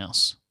nothing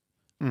else.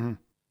 Mm-hmm.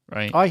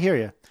 Right? I hear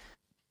you.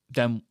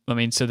 Then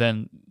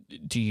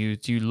do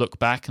you look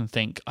back and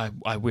think,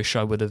 I wish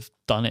I would have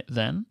done it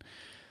then?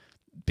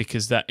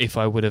 Because that if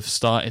I would have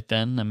started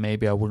then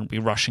maybe I wouldn't be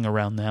rushing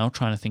around now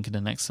trying to think of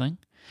the next thing.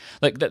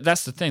 Like,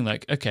 that's the thing.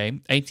 Like, okay,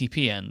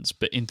 ATP ends,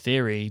 but in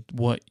theory,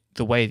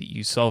 the way that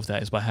you solve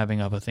that is by having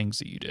other things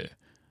that you do.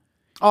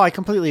 Oh, I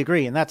completely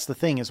agree. And that's the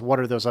thing, is what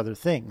are those other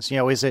things?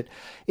 Is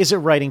it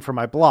writing for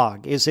my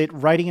blog? Is it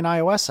writing an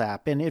iOS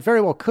app? And it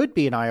very well could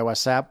be an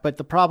iOS app, but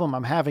the problem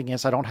I'm having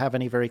is I don't have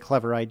any very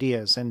clever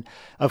ideas. And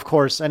of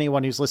course,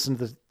 anyone who's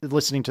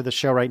listening to the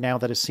show right now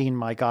that has seen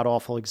my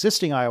god-awful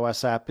existing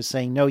iOS app is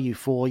saying, no, you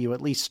fool, you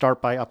at least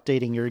start by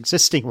updating your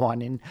existing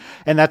one.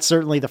 And that's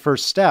certainly the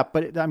first step.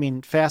 But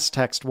Fast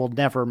Text will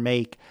never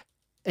make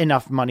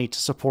enough money to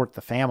support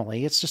the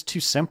family. It's just too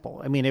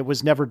simple. It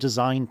was never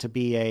designed to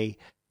be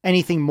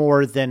anything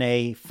more than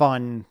a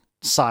fun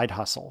side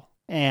hustle.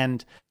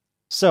 And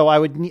so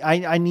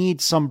I need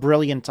some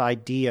brilliant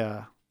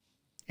idea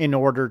in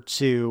order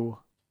to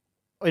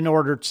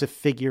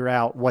figure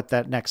out what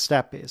that next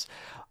step is.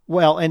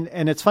 Well,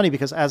 and it's funny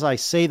because as I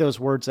say those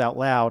words out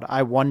loud,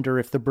 I wonder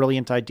if the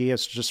brilliant idea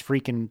is to just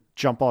freaking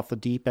jump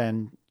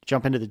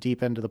into the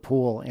deep end of the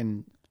pool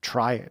and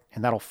try it.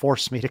 And that'll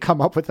force me to come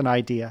up with an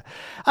idea.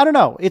 I don't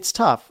know. It's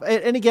tough.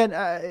 And again,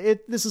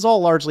 this is all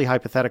largely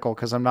hypothetical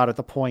because I'm not at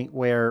the point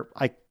where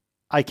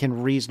I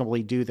can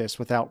reasonably do this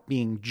without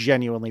being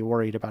genuinely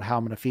worried about how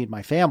I'm going to feed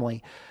my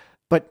family.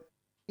 But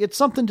it's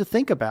something to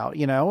think about,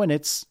 and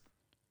it's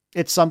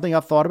something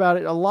I've thought about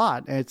it a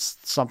lot. It's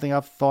something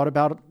I've thought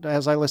about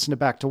as I listen to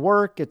Back to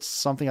Work. It's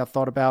something I've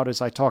thought about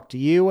as I talk to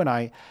you, and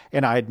I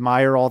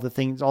admire all the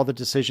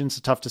decisions,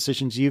 the tough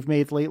decisions you've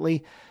made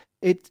lately.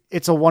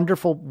 It's a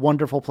wonderful,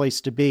 wonderful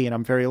place to be. And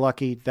I'm very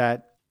lucky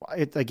that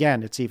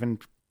it's even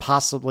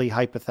possibly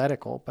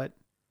hypothetical, but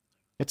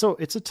it's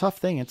a tough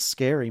thing. It's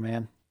scary,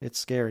 man. It's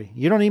scary.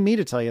 You don't need me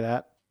to tell you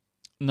that.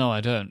 No, I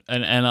don't.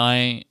 And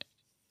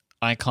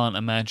I can't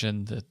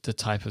imagine the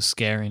type of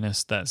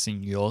scariness that's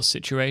in your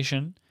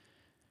situation.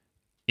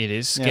 It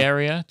is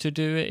scarier to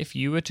do it if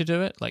you were to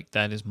do it. Like,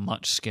 that is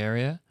much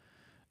scarier.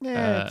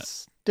 Yeah,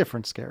 it's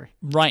different scary.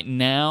 Right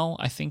now,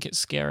 I think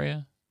it's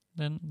scarier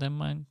than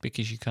mine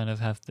because you kind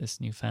of have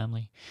this new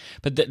family.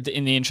 But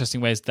in the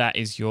interesting ways, that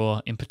is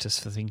your impetus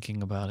for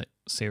thinking about it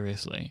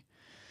seriously.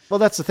 Well,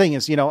 that's the thing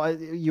is,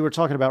 you were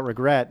talking about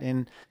regret,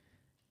 and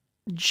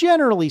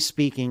generally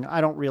speaking, I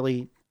don't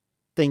really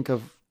think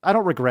of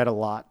regret a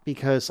lot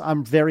because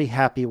I'm very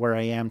happy where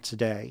I am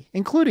today,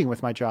 including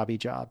with my jobby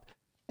job.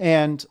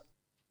 And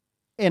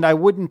I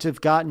wouldn't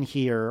have gotten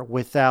here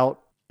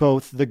without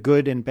both the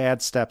good and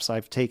bad steps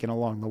I've taken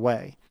along the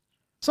way.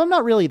 So I'm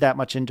not really that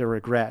much into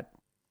regret.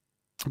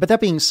 But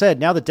that being said,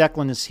 now that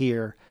Declan is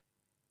here,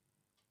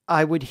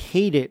 I would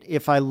hate it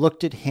if I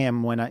looked at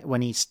him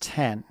when he's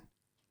 10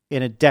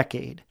 in a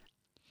decade,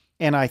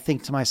 and I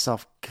think to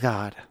myself,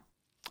 God,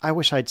 I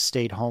wish I'd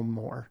stayed home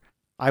more.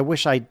 I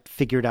wish I'd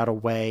figured out a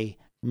way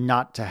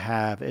not to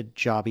have a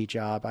jobby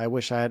job. I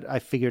wish I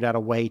figured out a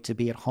way to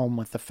be at home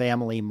with the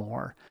family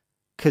more.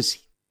 Because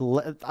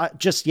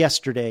just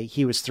yesterday,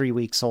 he was 3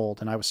 weeks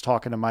old, and I was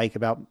talking to Mike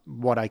about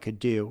what I could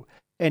do.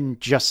 And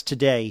just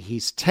today,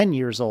 he's 10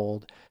 years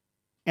old,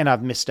 and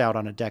I've missed out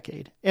on a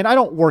decade. And I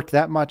don't work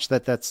that much.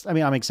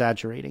 I'm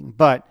exaggerating,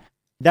 but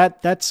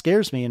that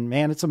scares me. And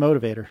man, it's a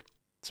motivator.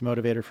 It's a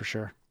motivator for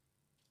sure.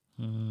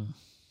 Man,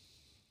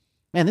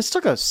 this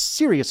took a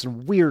serious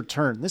and weird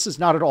turn. This is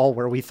not at all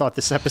where we thought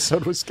this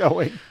episode was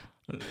going.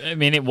 I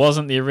mean, it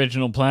wasn't the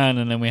original plan,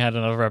 and then we had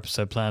another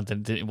episode planned,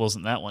 and it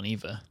wasn't that one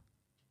either.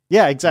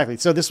 Yeah, exactly.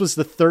 So this was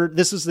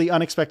the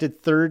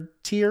unexpected third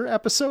tier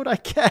episode, I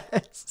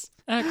guess.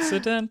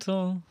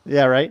 Accidental.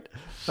 Yeah, right?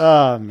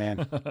 Oh,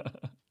 man.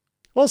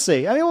 We'll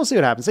see. I mean, we'll see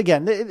what happens.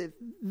 Again,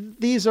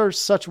 these are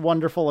such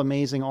wonderful,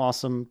 amazing,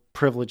 awesome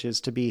privileges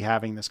to be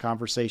having this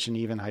conversation,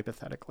 even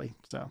hypothetically.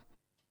 So,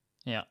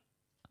 yeah.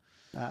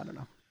 I don't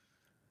know.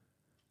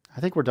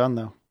 I think we're done,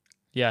 though.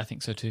 Yeah, I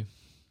think so, too.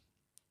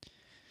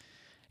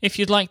 If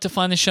you'd like to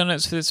find the show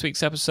notes for this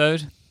week's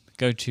episode,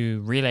 go to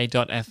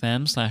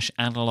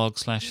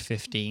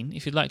relay.fm/analog/15.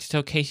 If you'd like to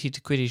tell Casey to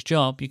quit his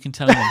job, you can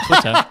tell him on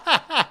Twitter.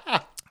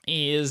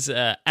 He is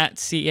at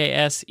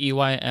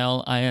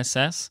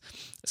CASEYLISS.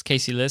 That's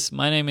Casey Liss.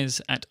 My name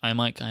is at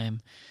iMike.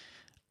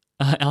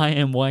 I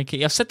am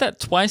YK. I've said that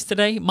twice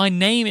today. My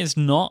name is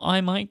not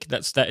iMike.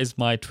 That is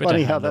my Twitter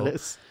Funny handle. how that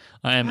is.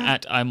 I am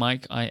at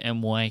iMike.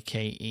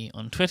 IMYKE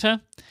on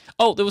Twitter.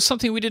 Oh, there was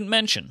something we didn't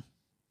mention.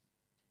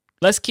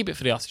 Let's keep it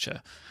for the after show.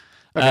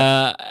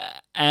 Okay.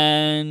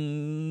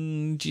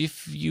 And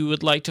if you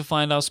would like to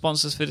find our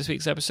sponsors for this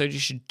week's episode, you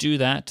should do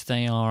that.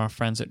 They are our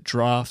friends at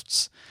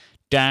Drafts,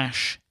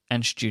 Dash,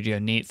 and Studio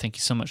Neat. Thank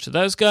you so much to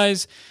those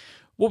guys.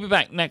 We'll be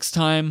back next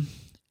time.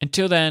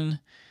 Until then,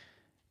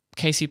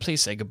 Casey,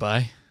 please say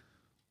goodbye.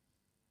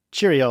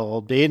 Cheerio,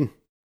 old bean.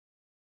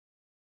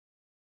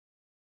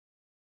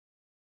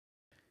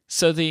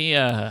 So the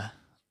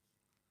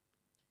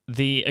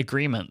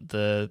agreement,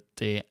 the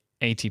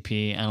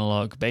ATP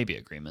analog baby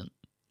agreement.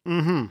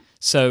 Mm-hmm.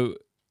 So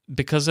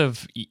because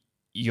of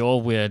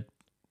your weird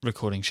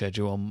recording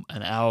schedule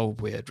and our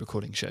weird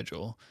recording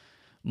schedule,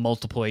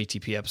 multiple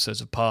ATP episodes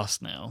have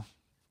passed now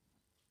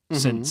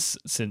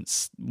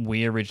since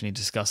we originally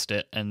discussed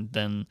it, and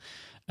then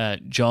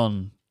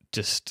John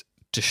just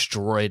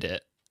destroyed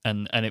it,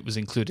 and it was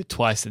included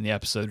twice in the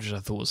episode, which I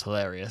thought was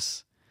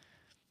hilarious.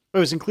 It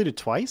was included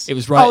twice? It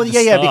was right. Oh, at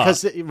the yeah, start.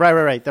 because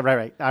right. I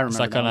remember. It's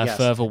like on our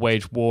further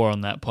wage war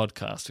on that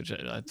podcast, which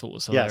I thought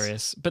was hilarious.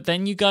 Yes. But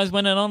then you guys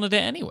went and honored it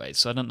anyway,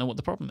 so I don't know what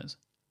the problem is.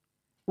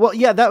 Well,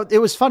 yeah, it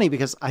was funny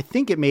because I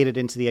think it made it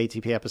into the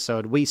ATP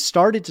episode. We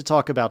started to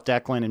talk about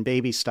Declan and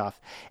baby stuff,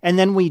 and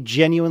then we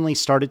genuinely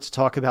started to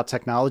talk about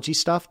technology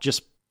stuff,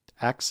 just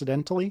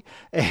accidentally,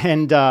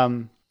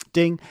 and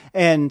ding.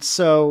 And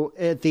so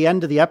at the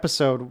end of the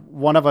episode,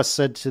 one of us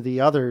said to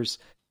the others,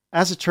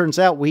 as it turns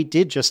out, we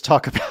did just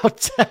talk about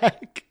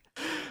tech.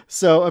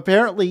 So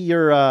apparently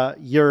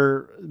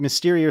your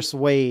mysterious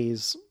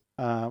ways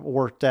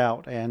worked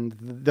out, and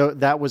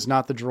that was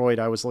not the droid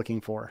I was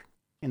looking for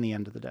in the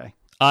end of the day.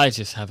 I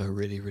just have a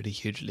really, really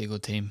huge legal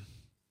team.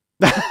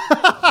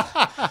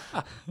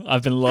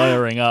 I've been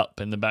lawyering up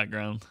in the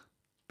background.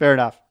 Fair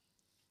enough.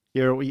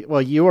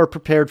 You are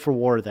prepared for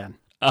war then.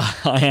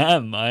 I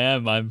am.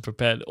 I'm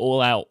prepared.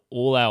 All out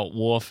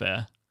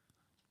warfare.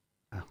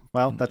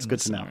 Well, that's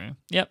good to know.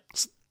 Yep.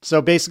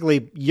 So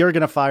basically, you're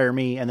going to fire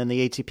me, and then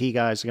the ATP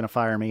guys are going to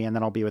fire me, and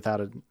then I'll be without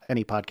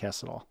any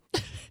podcast at all.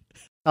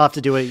 I'll have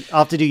to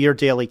do your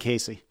daily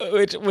Casey.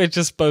 We're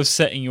just both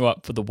setting you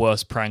up for the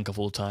worst prank of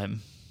all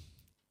time.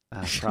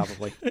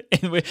 Probably.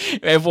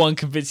 Everyone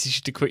convinces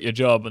you to quit your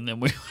job, and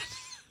then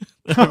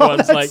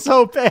everyone's like,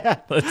 so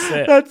bad. That's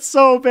it. That's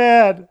so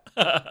bad.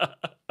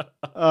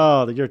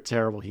 Oh, you're a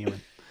terrible human.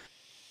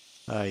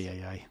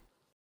 Ay.